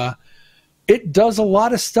 and it does a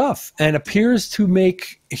lot of stuff and appears to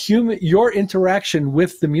make your interaction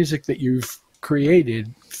with the music that you've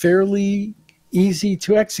created fairly easy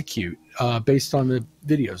to execute, based on the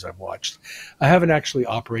videos I've watched. I haven't actually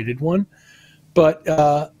operated one,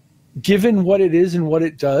 but given what it is and what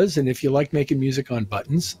it does, and if you like making music on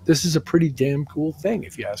buttons, this is a pretty damn cool thing,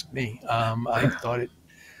 if you ask me. I thought it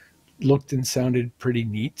looked and sounded pretty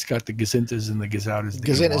neat. It's got the gazintas and the gazoutas.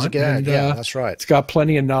 Gazintas again, yeah, that's right. It's got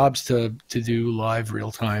plenty of knobs to do live,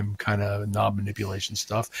 real-time kind of knob manipulation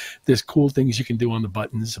stuff. There's cool things you can do on the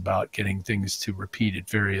buttons about getting things to repeat at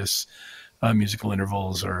various musical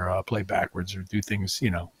intervals, or play backwards, or do things, you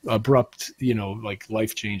know, abrupt, you know, like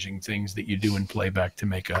life-changing things that you do in playback to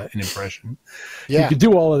make an impression. Yeah. You could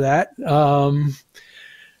do all of that.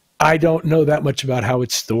 I don't know that much about how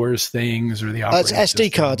it stores things or the operating it's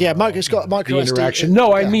SD card. Yeah, it's got micro SD. Interaction.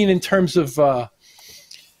 No, I mean in terms of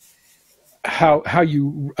how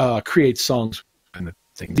you create songs and the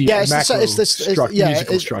thing. The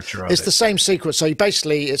musical structure of it. It's the same sequence. So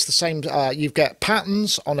basically, it's the same. You get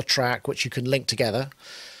patterns on a track which you can link together.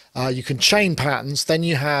 You can chain patterns. Then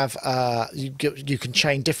you have you can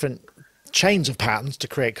chain different chains of patterns to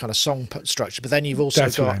create kind of song structure, but then you've also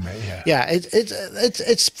got what I meant, yeah.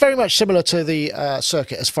 It's very much similar to the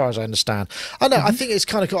circuit as far as I understand. I know. I think it's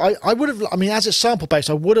kind of cool. I would have, I mean, as it's sample based,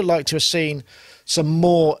 I would have liked to have seen some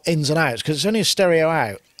more ins and outs, because it's only a stereo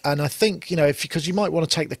out, and I think, you know, because you might want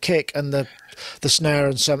to take the kick and the snare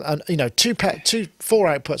and some, and you know, two 4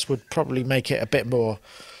 outputs would probably make it a bit more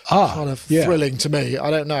kind of thrilling to me. I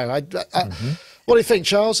don't know. What do you think,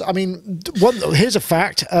 Charles? I mean, here's a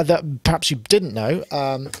fact that perhaps you didn't know,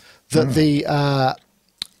 that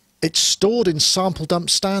it's stored in sample dump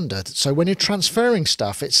standard. So when you're transferring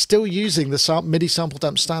stuff, it's still using the MIDI sample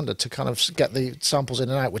dump standard to kind of get the samples in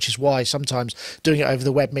and out, which is why sometimes doing it over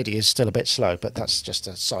the web MIDI is still a bit slow. But that's just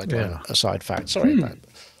a side fact. Sorry,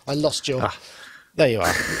 I lost your... There you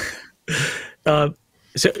are.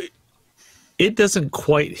 So it doesn't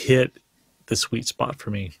quite hit the sweet spot for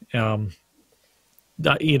me.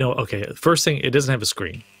 You know, okay, first thing, it doesn't have a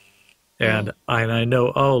screen. And I know,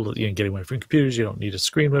 you know, getting away from computers, you don't need a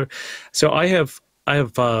screen. So I have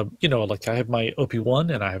you know, like I have my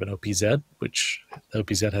OP1 and I have an OPZ, which the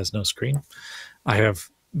OPZ has no screen. I have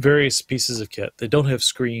various pieces of kit that don't have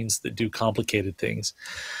screens, that do complicated things.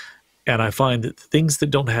 And I find that things that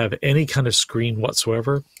don't have any kind of screen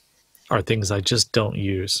whatsoever are things I just don't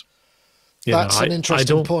use. That's an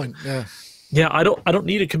interesting point. Yeah. Yeah, I don't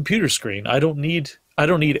need a computer screen. I don't need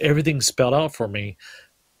everything spelled out for me,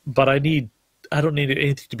 but I don't need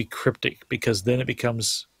anything to be cryptic, because then it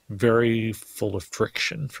becomes very full of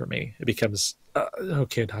friction for me. It becomes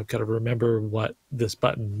okay, I've got to remember what this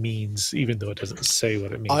button means, even though it doesn't say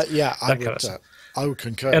what it means. I would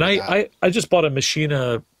concur. And I just bought a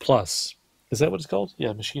Machina Plus. Is that what it's called?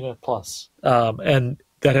 Yeah, Machina Plus. And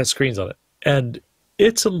that has screens on it. And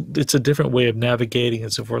it's a different way of navigating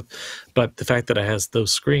and so forth, but the fact that it has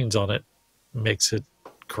those screens on it makes it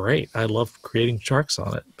great. I love creating charts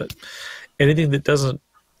on it, but anything that doesn't,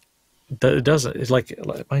 it's like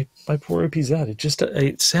my poor OPZ.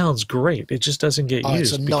 It sounds great. It just doesn't get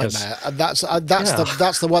used. It's a nightmare. And that's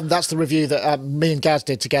the review that me and Gaz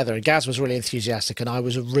did together. And Gaz was really enthusiastic, and I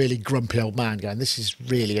was a really grumpy old man going, "This is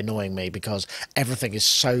really annoying me because everything is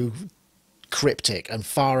so cryptic and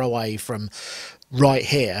far away from right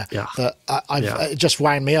here that it just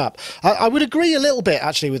wound me up." I would agree a little bit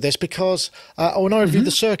actually with this, because when I reviewed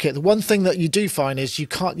the circuit, the one thing that you do find is you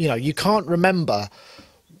can't remember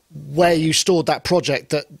where you stored that project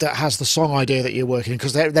that has the song idea that you're working,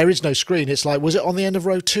 because there is no screen. It's like, was it on the end of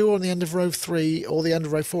row 2 or on the end of row 3 or the end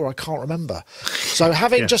of row 4? I can't remember. So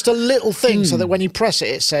having just a little thing so that when you press it,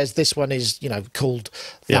 it says this one is, called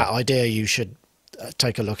that idea you should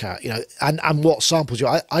take a look at, and what samples you.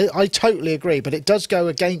 I totally agree, but it does go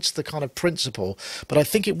against the kind of principle. But I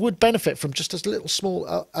think it would benefit from just a little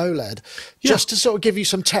small OLED, just to sort of give you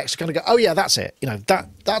some text to kind of go, oh yeah, that's it.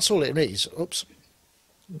 That's all it needs. Oops.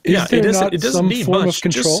 It doesn't need form much, of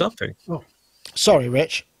control? just something. Oh. Sorry,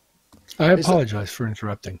 Rich. I apologize for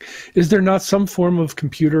interrupting. Is there not some form of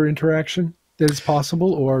computer interaction that is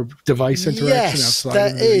possible, or device interaction outside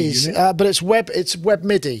there of the is, unit? but it's web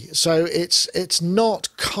MIDI, so it's not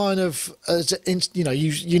kind of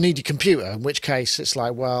you need your computer, in which case it's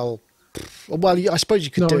like, well, I suppose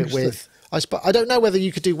you could do it with. I don't know whether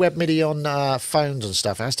you could do web MIDI on phones and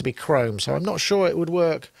stuff. It has to be Chrome, so I'm not sure it would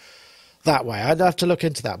work that way. I'd have to look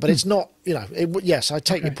into that, but it's not, yes, I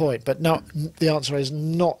take your point, but no, the answer is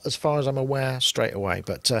not, as far as I'm aware, straight away.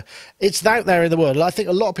 But it's out there in the world. I think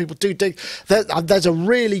a lot of people do dig. There's a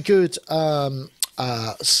really good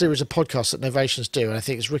series of podcasts that Novations do, and I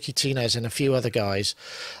think it's Ricky Tinez and a few other guys,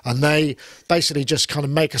 and they basically just kind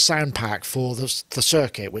of make a sound pack for the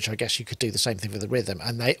circuit, which I guess you could do the same thing with the rhythm,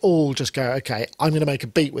 and they all just go, okay, I'm going to make a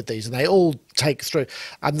beat with these, and they all take through,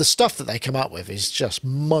 and the stuff that they come up with is just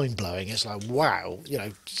mind-blowing. It's like, wow,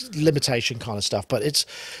 limitation kind of stuff. But it's,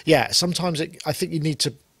 sometimes I think you need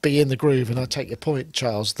to be in the groove, and I take your point,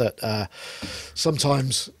 Charles, that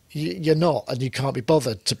sometimes you're not, and you can't be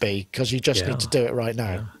bothered to be, because you just need to do it right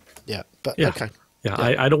now. Okay.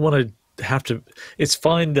 I don't want to have to. It's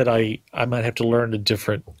fine that I might have to learn a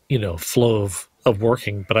different flow of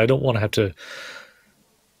working, but I don't want to have to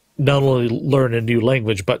not only learn a new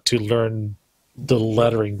language, but to learn the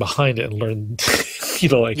lettering behind it and learn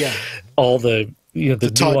all the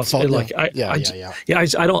the nuance.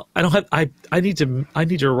 I need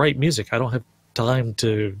to write music. I don't have time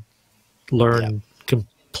to learn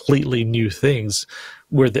completely new things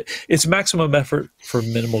where it's maximum effort for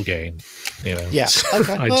minimal gain. Yes.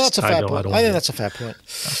 Okay. That's a fair point. I think that's a fair point.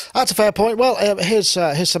 That's a fair point. Well, here's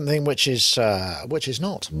something which is not.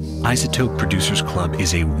 Isotope Producers Club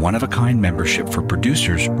is a one-of-a-kind membership for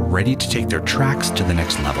producers ready to take their tracks to the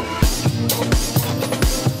next level.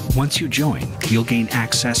 Once you join, you'll gain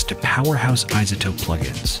access to powerhouse Isotope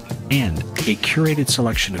plugins and a curated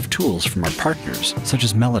selection of tools from our partners, such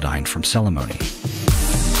as Melodyne from Celemony.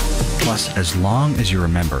 Plus, as long as you're a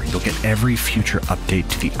member, you'll get every future update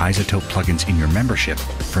to the Isotope plugins in your membership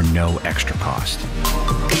for no extra cost.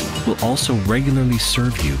 We'll also regularly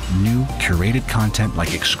serve you new curated content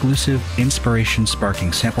like exclusive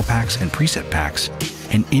inspiration-sparking sample packs and preset packs,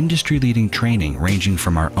 and industry-leading training ranging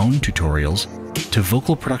from our own tutorials to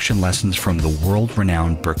vocal production lessons from the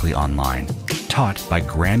world-renowned Berklee Online, taught by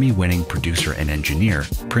Grammy-winning producer and engineer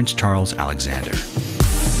Prince Charles Alexander.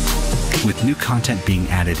 With new content being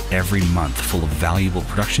added every month full of valuable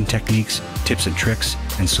production techniques, tips and tricks,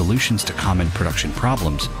 and solutions to common production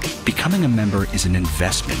problems, becoming a member is an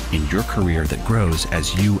investment in your career that grows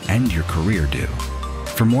as you and your career do.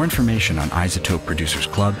 For more information on Isotope Producers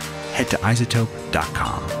Club, head to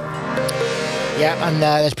isotope.com. Yeah, and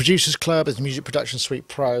there's Producers Club, there's Music Production Suite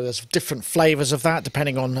Pro. There's different flavors of that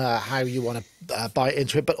depending on how you want to buy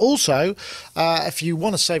into it. But also, if you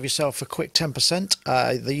want to save yourself a quick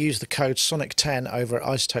 10%, they use the code SONIC10 over at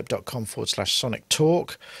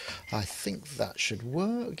isotope.com/SonicTalk. I think that should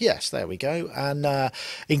work. Yes, there we go. And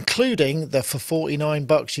including for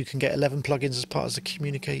 $49, you can get 11 plugins as part of the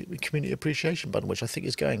community appreciation button, which I think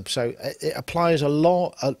is going. So it applies a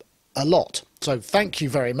lot. So thank you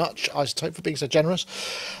very much, Isotope, for being so generous.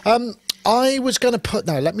 I was going to put...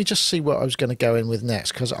 No, let me just see what I was going to go in with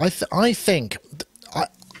next, because I think...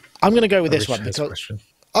 I'm going to go with this one. Because,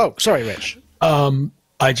 oh, sorry, Rich.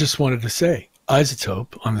 I just wanted to say,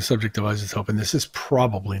 Isotope, on the subject of Isotope, and this is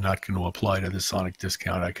probably not going to apply to the Sonic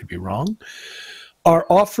discount, I could be wrong, are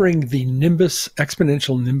offering the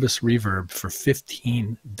Exponential Nimbus Reverb for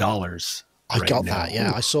 $15 I got that,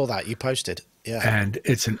 yeah. I saw that. You posted. Yeah. And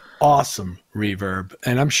it's an awesome reverb,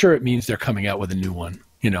 and I'm sure it means they're coming out with a new one,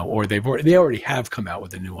 or they already have come out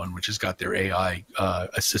with a new one, which has got their AI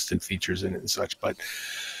assistant features in it and such. But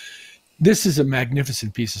this is a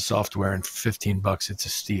magnificent piece of software, and for $15, it's a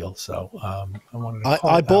steal. So I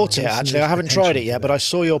bought it actually. I haven't tried it yet, but I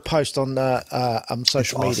saw your post on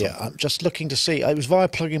social media. I'm just looking to see. It was via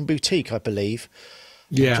Plugin Boutique, I believe.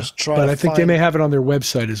 Yeah, but I think they may have it on their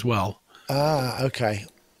website as well. Ah, okay.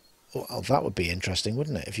 Well, that would be interesting,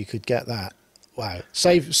 wouldn't it? If you could get that. Wow.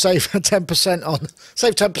 Save 10% on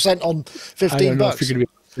 $15. I don't know if you're going to be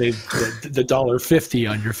able to save the $1.50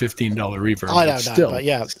 on your $15 reverb. I don't know, but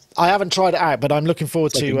yeah, I haven't tried it out, but I'm looking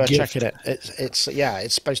forward to checking it. It's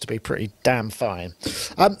supposed to be pretty damn fine.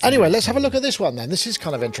 Anyway, let's have a look at this one then. This is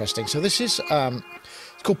kind of interesting. So this is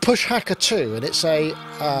it's called Push Hacker 2, and it's a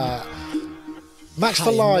Max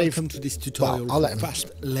for Live. Welcome to this tutorial for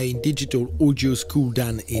Fast Lane Digital Audio School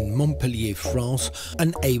done in Montpellier, France,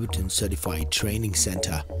 an Ableton certified training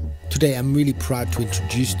center. Today I'm really proud to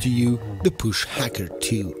introduce to you the Push Hacker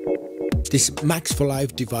 2. This Max for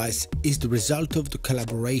Live device is the result of the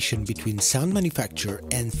collaboration between sound manufacturer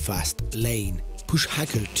and Fast Lane. Push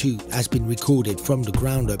Hacker 2 has been recorded from the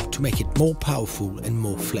ground up to make it more powerful and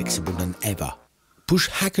more flexible than ever. Push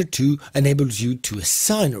Hacker 2 enables you to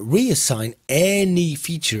assign or reassign any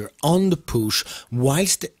feature on the push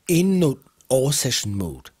whilst in note or session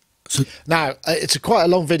mode. So now it's quite a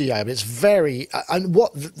long video, but it's very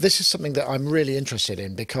this is something that I'm really interested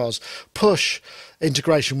in, because push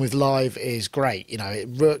integration with live is great. You know, it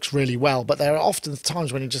works really well, but there are often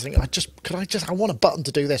times when you just think, I want a button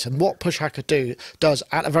to do this. And what Push Hacker does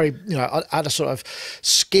at a very, at a sort of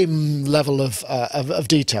skim level of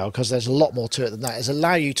detail, because there's a lot more to it than that, is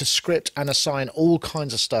allow you to script and assign all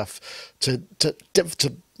kinds of stuff to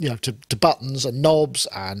buttons and knobs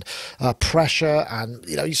and pressure,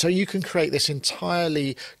 and so you can create this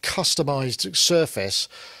entirely customized surface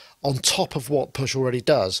on top of what Push already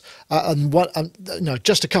does.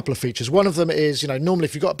 Just a couple of features. One of them is, normally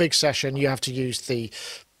if you've got a big session, you have to use the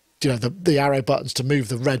arrow buttons to move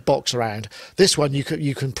the red box around. This one, you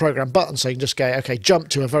can program buttons, so you can just go, okay, jump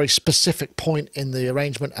to a very specific point in the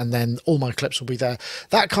arrangement, and then all my clips will be there.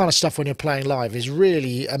 That kind of stuff when you're playing live is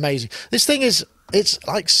really amazing. This thing it's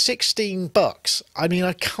like $16. I mean,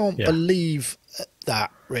 I can't believe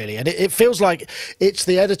that, really. And it feels like it's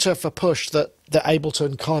the editor for Push that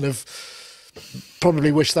Ableton kind of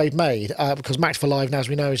probably wish they'd made, because Max for Live, now, as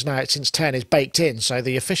we know, is now since 10 is baked in, so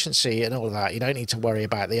the efficiency and all of that, you don't need to worry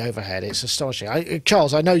about the overhead. It's astonishing.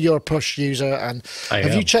 Charles, I know you're a Push user, and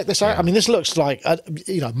have you checked this out? I mean, this looks like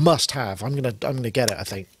must have. I'm gonna get it, I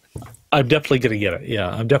think. I'm definitely gonna get it. Yeah,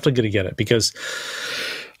 I'm definitely gonna get it, because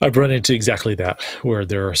I've run into exactly that, where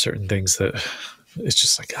there are certain things that it's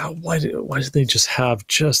just like, why did they just have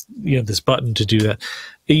this button to do that?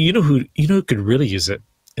 Who could really use it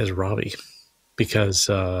is Robbie, because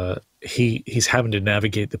he's having to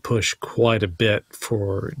navigate the Push quite a bit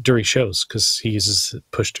during shows, because he uses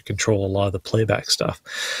Push to control a lot of the playback stuff.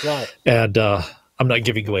 Right. And I'm not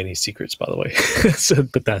giving away any secrets, by the way.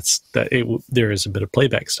 But there is a bit of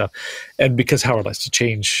playback stuff, and because Howard likes to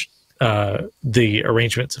change the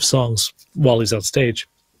arrangements of songs while he's on stage,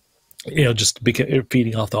 just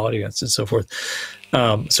feeding off the audience and so forth.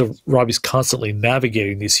 So Robbie's constantly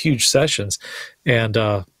navigating these huge sessions, and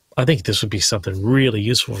I think this would be something really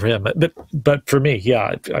useful for him. But for me,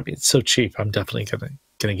 I mean, it's so cheap. I'm definitely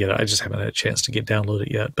gonna get it. I just haven't had a chance to download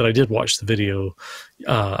it yet. But I did watch the video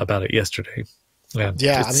about it yesterday. And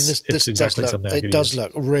I mean, this does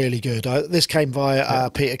look really good. This came via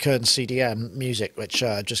Peter Kern's CDM Music, which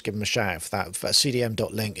just give him a shout out for that.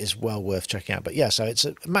 CDM.link is well worth checking out. But so it's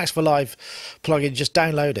a Max for Live plugin. Just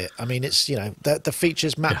download it. I mean, it's the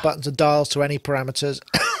features map buttons and dials to any parameters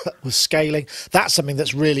with scaling. That's something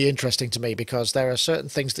that's really interesting to me, because there are certain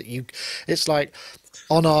things that it's like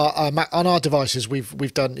on our devices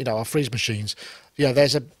we've done our freeze machines.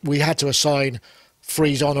 We had to assign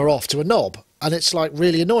freeze on or off to a knob. And it's like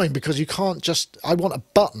really annoying, because you can't I want a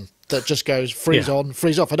button that just goes freeze on,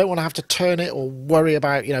 freeze off. I don't want to have to turn it or worry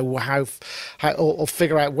about, how or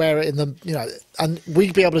figure out where in the, and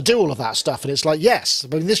we'd be able to do all of that stuff. And it's like, yes,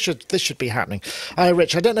 I mean, this should be happening.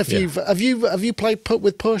 Rich, I don't know if have you played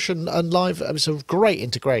with Push and live? It's a great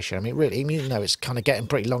integration. I mean, really, even though it's kind of getting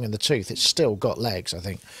pretty long in the tooth, it's still got legs, I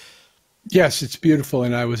think. Yes, it's beautiful.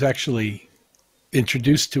 And I was actually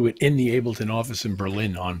introduced to it in the Ableton office in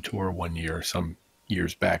Berlin on tour one year, some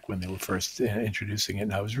years back, when they were first introducing it,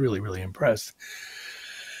 and I was really, really impressed.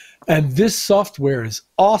 And this software is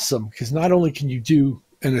awesome, because not only can you do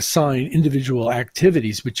and assign individual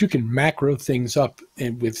activities, but you can macro things up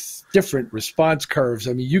and with different response curves.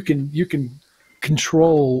 I mean, you can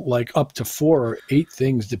control like up to 4 or 8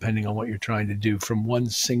 things depending on what you're trying to do from one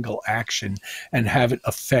single action, and have it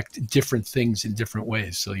affect different things in different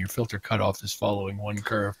ways. So your filter cutoff is following one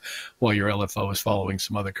curve while your LFO is following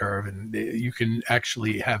some other curve, and you can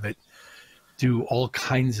actually have it do all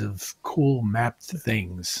kinds of cool mapped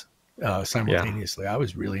things simultaneously. I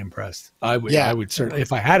was really impressed. I would certainly,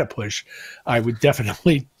 if I had a Push, I would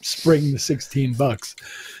definitely spring the $16.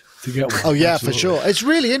 to get one. Oh yeah, Absolutely. for sure. It's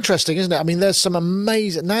really interesting, isn't it? I mean, there's some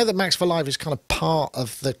amazing, now that Max for Live is kind of part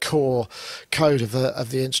of the core code of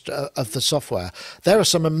the software. There are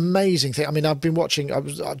some amazing things. I mean, I've been watching. I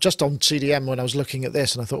was just on CDM when I was looking at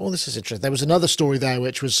this, and I thought, oh, this is interesting. There was another story there,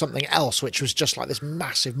 which was something else, which was just like this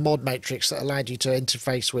massive mod matrix that allowed you to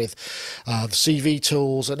interface with the CV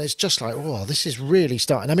tools, and it's just like, oh, this is really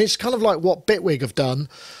starting. I mean, it's kind of like what Bitwig have done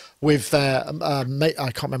with their I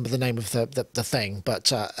can't remember the name of the thing,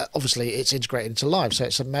 but obviously it's integrated into Live, so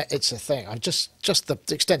it's a thing. I just the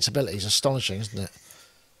extensibility is astonishing, isn't it?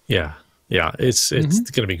 Yeah, it's going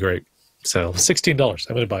to be great. So $16,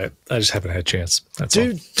 I'm going to buy it. I just haven't had a chance. That's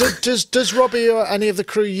all. Does Robbie or any of the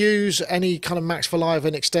crew use any kind of Max for Live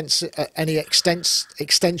and extension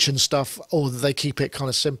stuff, or do they keep it kind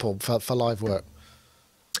of simple for live work?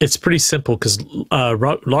 It's pretty simple because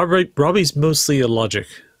Robbie's mostly a Logic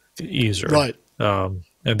user, right? And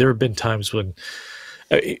there have been times when,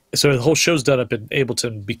 so the whole show's done. I've been able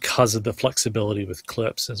to, because of the flexibility with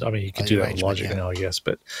clips. I mean, you can do that with Logic now, I guess,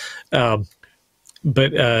 but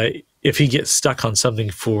if he gets stuck on something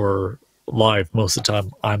for Live, most of the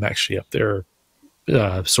time I'm actually up there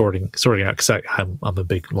sorting out because I'm a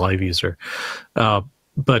big Live user.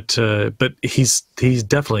 But he's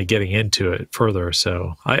definitely getting into it further.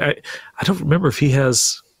 So I don't remember if he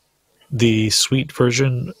has the Suite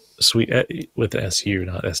version, with SU,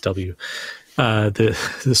 not SW,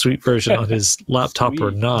 the Suite version on his laptop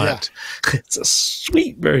or not. Yeah. It's a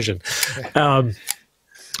sweet version.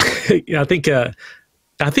 Yeah, I think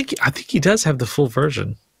he does have the full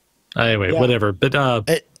version. Anyway, whatever. But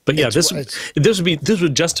yeah, this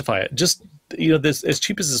would justify it. Just, this, as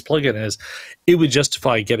cheap as this plugin is, it would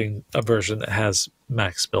justify getting a version that has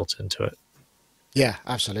Max built into it. Yeah,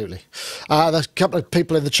 absolutely. There's a couple of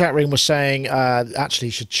people in the chat room were saying actually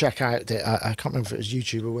you should check out I can't remember if it was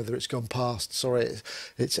YouTube or whether it's gone past. Sorry,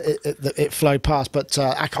 it flowed past. But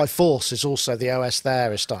Akai Force is also, the OS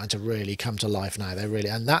there is starting to really come to life now. They're really,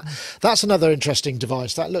 and that's another interesting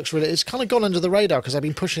device that looks really. It's kind of gone under the radar because they've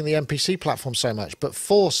been pushing the MPC platform so much. But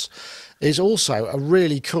Force is also a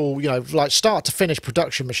really cool, like start to finish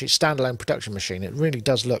production machine, standalone production machine. It really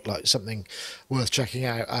does look like something worth checking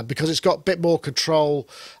out because it's got a bit more control,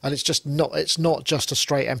 and it's not just a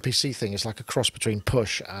straight MPC thing. It's like a cross between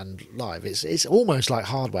push and live. It's almost like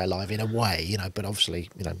hardware live in a way, but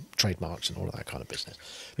obviously, trademarks and all of that kind of business.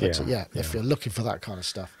 But if you're looking for that kind of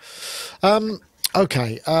stuff.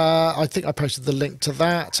 Okay, I think I posted the link to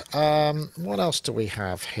that. What else do we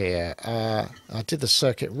have here? I did the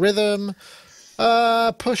circuit rhythm,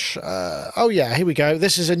 push. Oh yeah, here we go.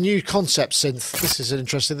 This is a new concept synth. This is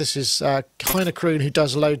interesting. This is Heine Kroon, who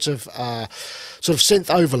does loads of sort of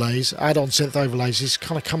synth overlays, add-on synth overlays. He's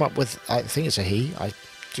kind of come up with, I think it's a he. I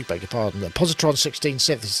do beg your pardon. The Positron 16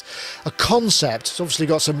 synth is a concept. It's obviously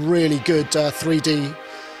got some really good 3D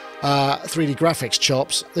graphics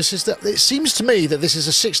chops. It seems to me that this is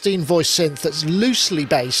a 16 voice synth that's loosely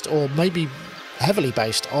based, or maybe heavily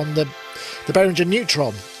based, on the Behringer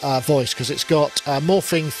Neutron voice, because it's got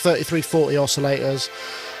morphing 3340 oscillators.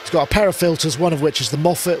 It's got a pair of filters, one of which is the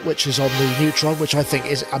Moffat, which is on the Neutron, which I think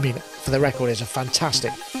is, for the record, is a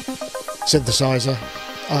fantastic synthesizer.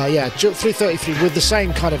 333 with the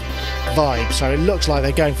same kind of vibe, so it looks like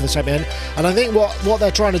they're going for the same end. And I think what they're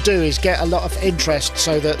trying to do is get a lot of interest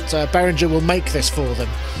so that Behringer will make this for them.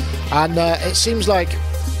 And it seems like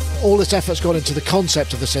all this effort's gone into the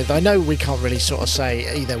concept of the synth. I know we can't really sort of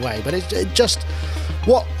say either way, but it just,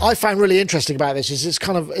 what I found really interesting about this is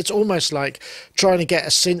it's almost like trying to get a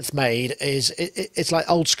synth made. It's like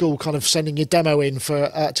old school kind of sending your demo in for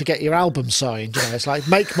to get your album signed. It's like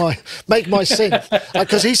make my synth,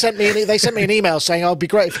 because they sent me an email saying, "Oh, it'd be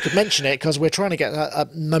great if you could mention it because we're trying to get a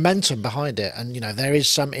momentum behind it." And there is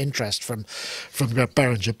some interest from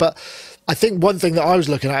Behringer, but I think one thing that I was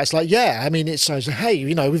looking at, it's like, it says, hey,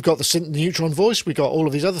 we've got the synth Neutron voice, we've got all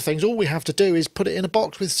of these other things. All we have to do is put it in a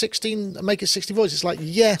box with 16, make it 60 voices. It's like,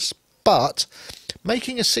 yes, but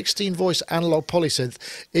making a 16 voice analog polysynth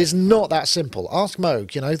is not that simple. Ask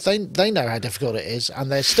Moog, they know how difficult it is,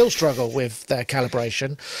 and they still struggle with their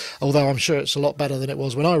calibration, although I'm sure it's a lot better than it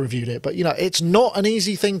was when I reviewed it. But it's not an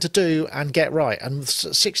easy thing to do and get right. And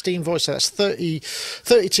 16 voice, so that's 32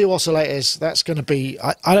 oscillators. That's going to be,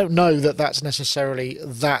 I don't know that that's necessarily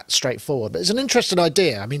that straightforward, but it's an interesting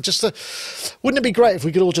idea. Wouldn't it be great if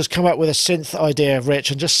we could all just come up with a synth idea,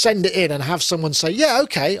 Rich, and just send it in and have someone say, yeah,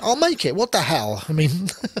 okay, I'll make it. What the hell?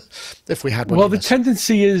 If we had one. Well, the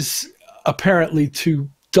tendency is apparently to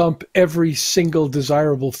dump every single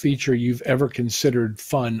desirable feature you've ever considered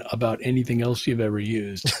fun about anything else you've ever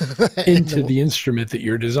used into the instrument that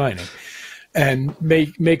you're designing. and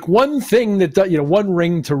make one thing that one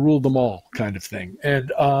ring to rule them all kind of thing.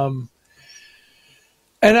 And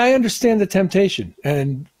I understand the temptation.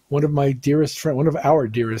 And one of our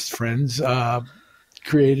dearest friends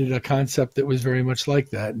created a concept that was very much like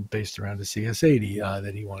that and based around a CS80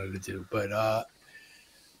 that he wanted to do. But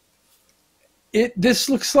this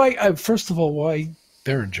looks like, first of all, why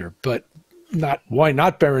Behringer? But why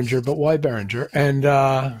not Behringer, but why Behringer? And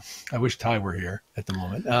I wish Ty were here at the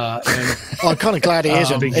moment. I'm kind of glad he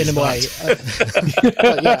isn't in a way.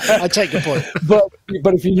 But yeah, I take your point. But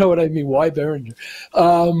if you know what I mean, why Behringer?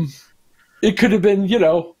 It could have been,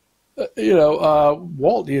 Walt,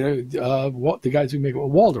 the guys who make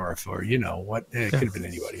Waldorf, or it could have been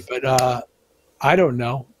anybody. But I don't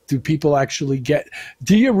know. Do people actually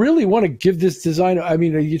do you really want to give this designer, are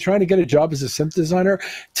you trying to get a job as a synth designer?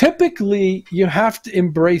 Typically, you have to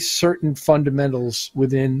embrace certain fundamentals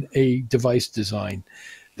within a device design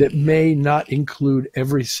that may not include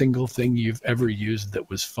every single thing you've ever used that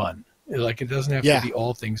was fun. Like, it doesn't have to be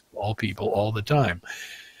all things to all people all the time.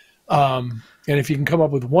 And if you can come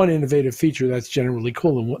up with one innovative feature, that's generally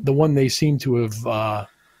cool. And the one they seem to have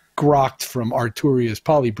grokked from Arturia's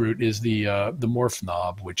Polybrute is the morph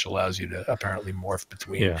knob, which allows you to apparently morph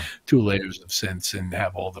between two layers of synths and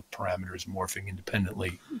have all the parameters morphing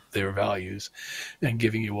independently their values and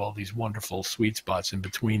giving you all these wonderful sweet spots in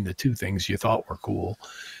between the two things you thought were cool.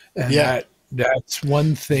 And that's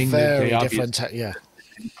one thing that they obviously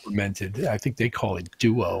implemented. I think they call it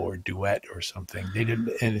duo or duet or something. They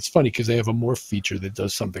didn't, and it's funny because they have a morph feature that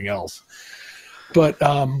does something else. But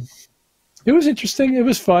it was interesting. It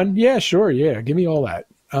was fun. Yeah, sure. Yeah, give me all that.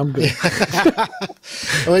 I'm good.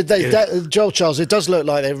 Joel Charles, it does look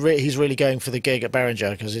like he's really going for the gig at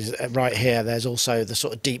Behringer, because right here there's also the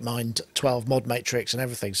sort of DeepMind 12 mod matrix and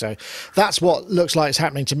everything. So that's what looks like it's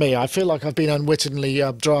happening to me. I feel like I've been unwittingly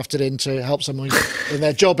drafted in to help someone in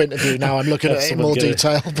their job interview. Now I'm looking at it in more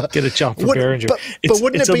detail. But get a job for Behringer. But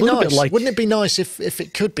wouldn't it be nice? Wouldn't it be nice if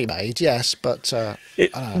it could be made? Yes, but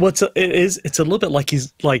it's a little bit like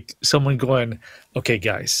he's like someone going, okay,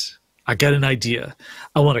 guys, I got an idea.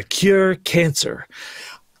 I want to cure cancer.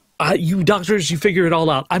 You doctors, you figure it all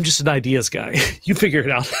out. I'm just an ideas guy. You figure it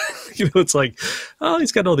out. It's like, oh,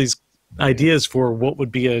 he's got all these ideas for what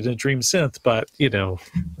would be a dream synth, but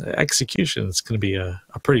execution is going to be a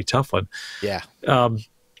pretty tough one. Yeah.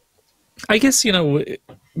 I guess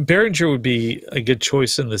Behringer would be a good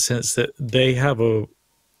choice in the sense that they have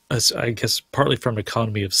I guess partly from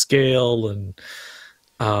economy of scale and.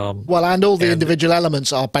 And all the individual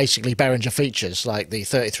elements are basically Behringer features, like the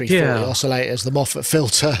 3340 oscillators, the Moffat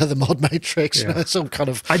filter, the mod matrix. It's all kind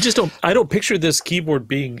of. I don't picture this keyboard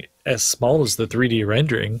being as small as the 3D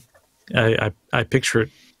rendering. I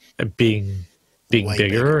picture it being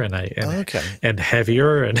bigger and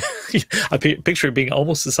heavier, and I picture it being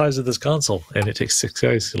almost the size of this console, and it takes 6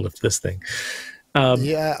 guys to lift this thing. I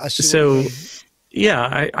see. So,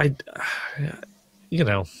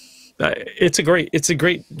 it's a great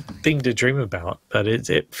thing to dream about, but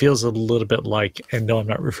it feels a little bit like, and no, I'm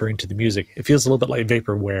not referring to the music. It feels a little bit like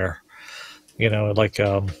vaporware, like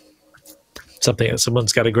something that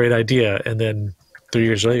someone's got a great idea, and then 3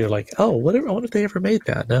 years later, you're like, oh, whatever. I wonder if they ever made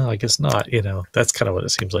that. No, I guess not. That's kind of what it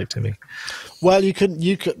seems like to me. Well, you could.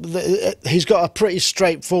 He's got a pretty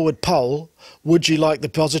straightforward poll. Would you like the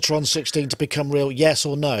Positron 16 to become real? Yes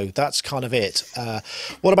or no? That's kind of it.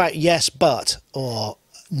 What about yes, but, or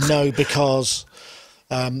no, because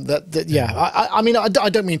I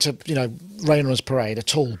don't mean to rain on his parade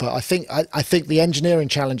at all, but I think the engineering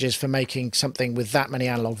challenges for making something with that many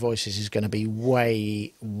analog voices is going to be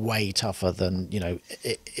way tougher than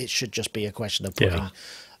it should just be a question of putting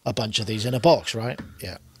a bunch of these in a box, right?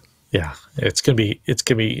 Yeah, it's gonna be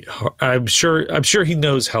hard. I'm sure he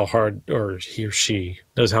knows how hard, or he or she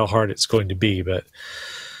knows how hard it's going to be, but.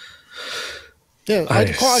 Yeah,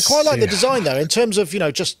 I quite like the design though. In terms of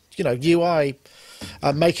UI,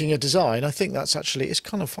 making a design, I think that's actually I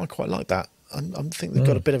quite like that. I think they've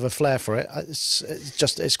got a bit of a flair for it.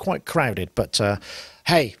 It's quite crowded, but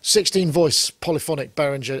hey, 16 voice polyphonic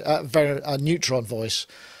Behringer neutron voice.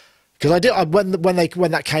 Because when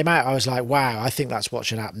that came out, I was like, wow, I think that's what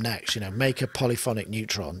should happen next. Make a polyphonic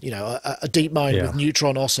neutron. A DeepMind with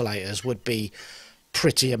neutron oscillators would be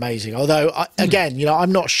pretty amazing. Although again,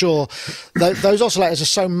 I'm not sure those oscillators are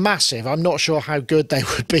so massive. I'm not sure how good they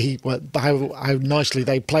would be, how nicely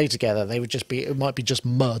they play together. They would just be. It might be just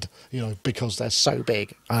mud, because they're so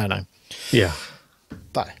big. I don't know. Yeah.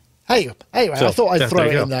 But Anyway, So, I thought I'd throw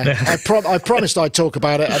it in there. I promised I'd talk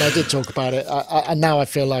about it, and I did talk about it. And now I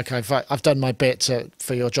feel like I've done my bit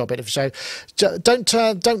for your job interview. So don't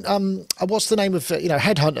what's the name of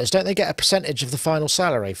headhunters? Don't they get a percentage of the final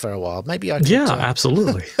salary for a while? Maybe I could. Yeah,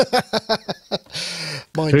 absolutely.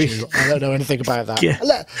 Mind you, I don't know anything about that.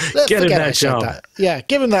 Let's get him that job. That. Yeah,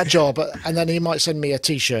 give him that job, and then he might send me a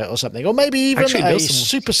T-shirt or something, or maybe even a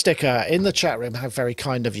super sticker in the chat room. How very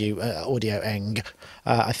kind of you, Audio Eng.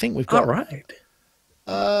 I think we've got. All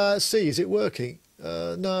right. See, is it working?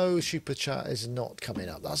 No, super chat is not coming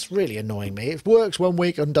up. That's really annoying me. It works one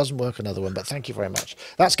week and doesn't work another one, but thank you very much.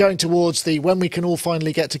 That's going towards the when we can all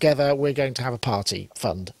finally get together, we're going to have a party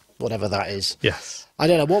fund, whatever that is. Yes. I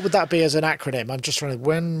don't know. What would that be as an acronym? I'm just trying to,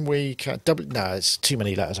 when we can, no, it's too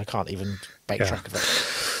many letters. I can't even make track of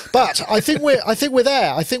it. But I think we're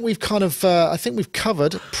there. I think we've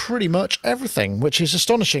covered pretty much everything, which is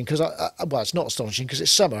astonishing because, well, it's not astonishing because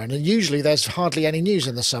it's summer and usually there's hardly any news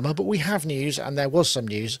in the summer, but we have news and there was some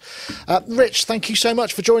news. Rich, thank you so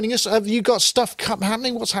much for joining us. Have you got stuff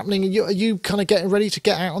happening? What's happening? Are you kind of getting ready to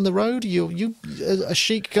get out on the road? Are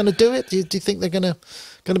Chic going to do it? Do you think they're going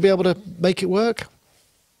to be able to make it work?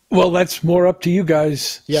 Well, that's more up to you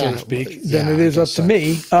guys, so to speak, than it is up to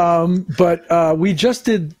me. But we just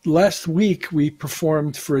did last week. We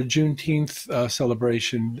performed for a Juneteenth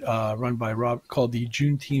celebration run by Rob, called the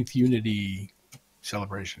Juneteenth Unity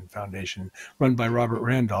Celebration Foundation, run by Robert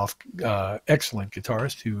Randolph, excellent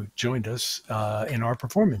guitarist who joined us in our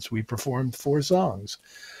performance. We performed 4 songs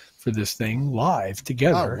for this thing live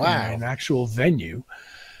together in an actual venue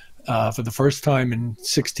for the first time in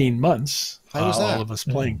 16 months. How was that? All of us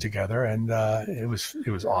playing together, and it was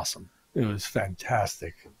awesome. It was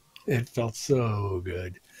fantastic. It felt so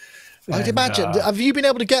good. I'd imagine. Have you been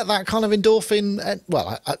able to get that kind of endorphin?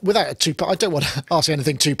 Well, without I don't want to ask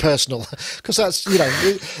anything too personal, because that's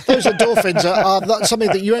those endorphins are something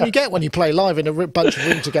that you only get when you play live in a bunch of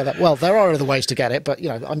rooms together. Well, there are other ways to get it, but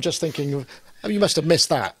I'm just thinking. You must have missed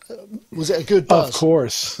that. Was it a good buzz?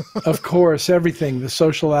 Of course. Everything, the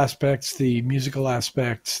social aspects, the musical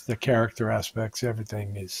aspects, the character aspects,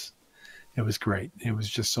 everything it was great. It was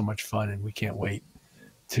just so much fun, and we can't wait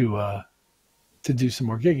to do some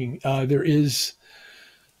more gigging.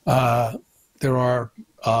 There are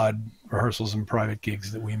odd rehearsals and private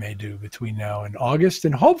gigs that we may do between now and August,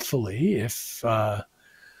 and hopefully, if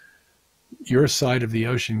your side of the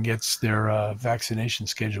ocean gets their vaccination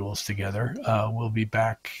schedules together, we'll be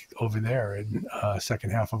back over there in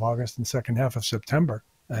second half of August and second half of September.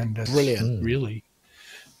 And that's brilliant. Really,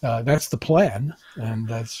 that's the plan, and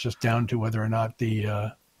that's just down to whether or not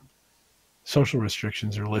the social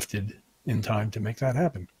restrictions are lifted in time to make that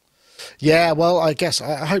happen. Yeah, well, I guess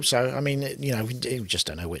I hope so. I mean, we just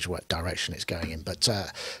don't know which direction it's going in. But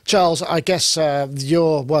Charles, I guess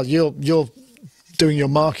you're doing your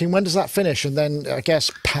marking. When does that finish? And then I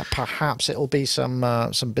guess perhaps it'll be some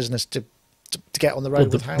business to get on the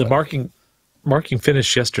road with Howard. The marking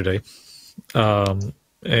finished yesterday, and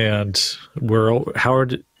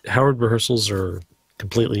Howard rehearsals are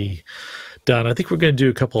completely done. I think we're going to do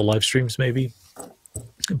a couple of live streams maybe,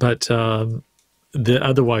 but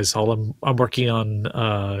otherwise, I'm working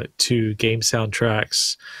on 2 game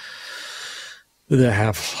soundtracks that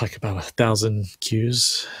have like about 1,000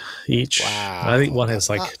 cues each. Wow. I think one has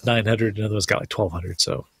like 900, another one's got like 1,200.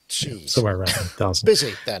 So somewhere around 1,000.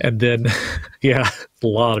 Busy then. And then, a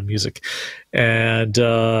lot of music, and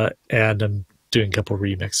I'm doing a couple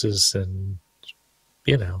remixes and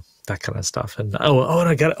that kind of stuff. And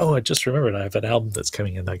I just remembered I have an album that's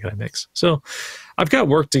coming in that I got to mix. So I've got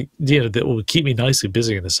work to that will keep me nicely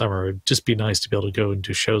busy in the summer. It'd just be nice to be able to go and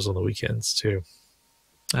do shows on the weekends too.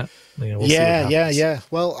 We'll yeah.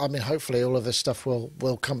 Well, I mean, hopefully all of this stuff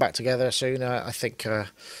will come back together soon. I think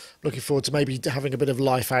looking forward to maybe having a bit of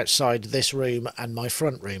life outside this room and my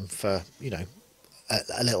front room for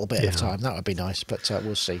a little bit of time. That would be nice, but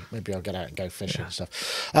we'll see. Maybe I'll get out and go fishing and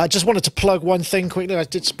stuff. Just wanted to plug one thing quickly. I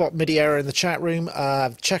did spot Midi-Error in the chat room.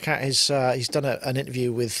 Check out his. He's done an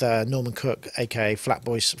interview with Norman Cook, aka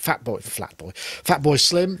Fatboy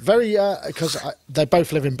Slim. Very because they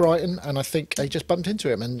both live in Brighton, and I think they just bumped into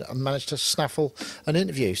him and managed to snaffle an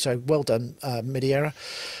interview. So well done, Midi-Error.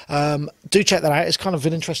 Do check that out. It's kind of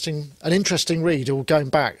an interesting read. All going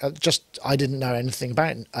back, I didn't know anything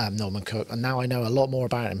about Norman Cook, and now I know a lot more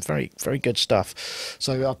about him. Very, very good stuff.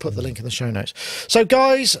 So I'll put the link in the show notes. So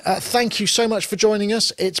guys, thank you so much for joining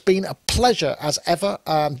us. It's been a pleasure as ever.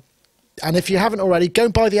 And if you haven't already, go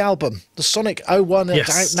and buy the album, the Sonic 01.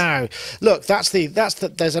 It's out now. Look,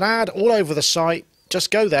 there's an ad all over the site. just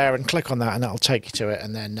go there and click on that, and that'll take you to it,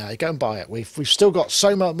 and then go and buy it. We've still got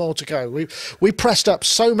so much more to go. We pressed up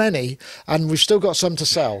so many, and we've still got some to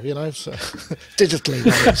sell. You know, so digitally.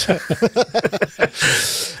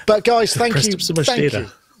 But guys, thank you. So much thank data. you.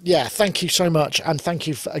 Yeah, thank you so much, and thank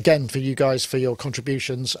you again for you guys for your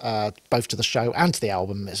contributions, both to the show and to the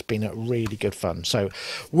album. It's been a really good fun. So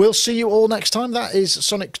we'll see you all next time. That is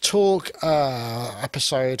Sonic Talk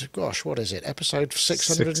episode. Gosh, what is it? Episode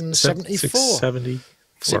 674.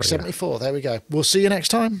 674. There we go. We'll see you next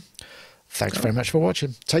time. Thanks very much for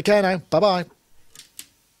watching. Take care now. Bye bye.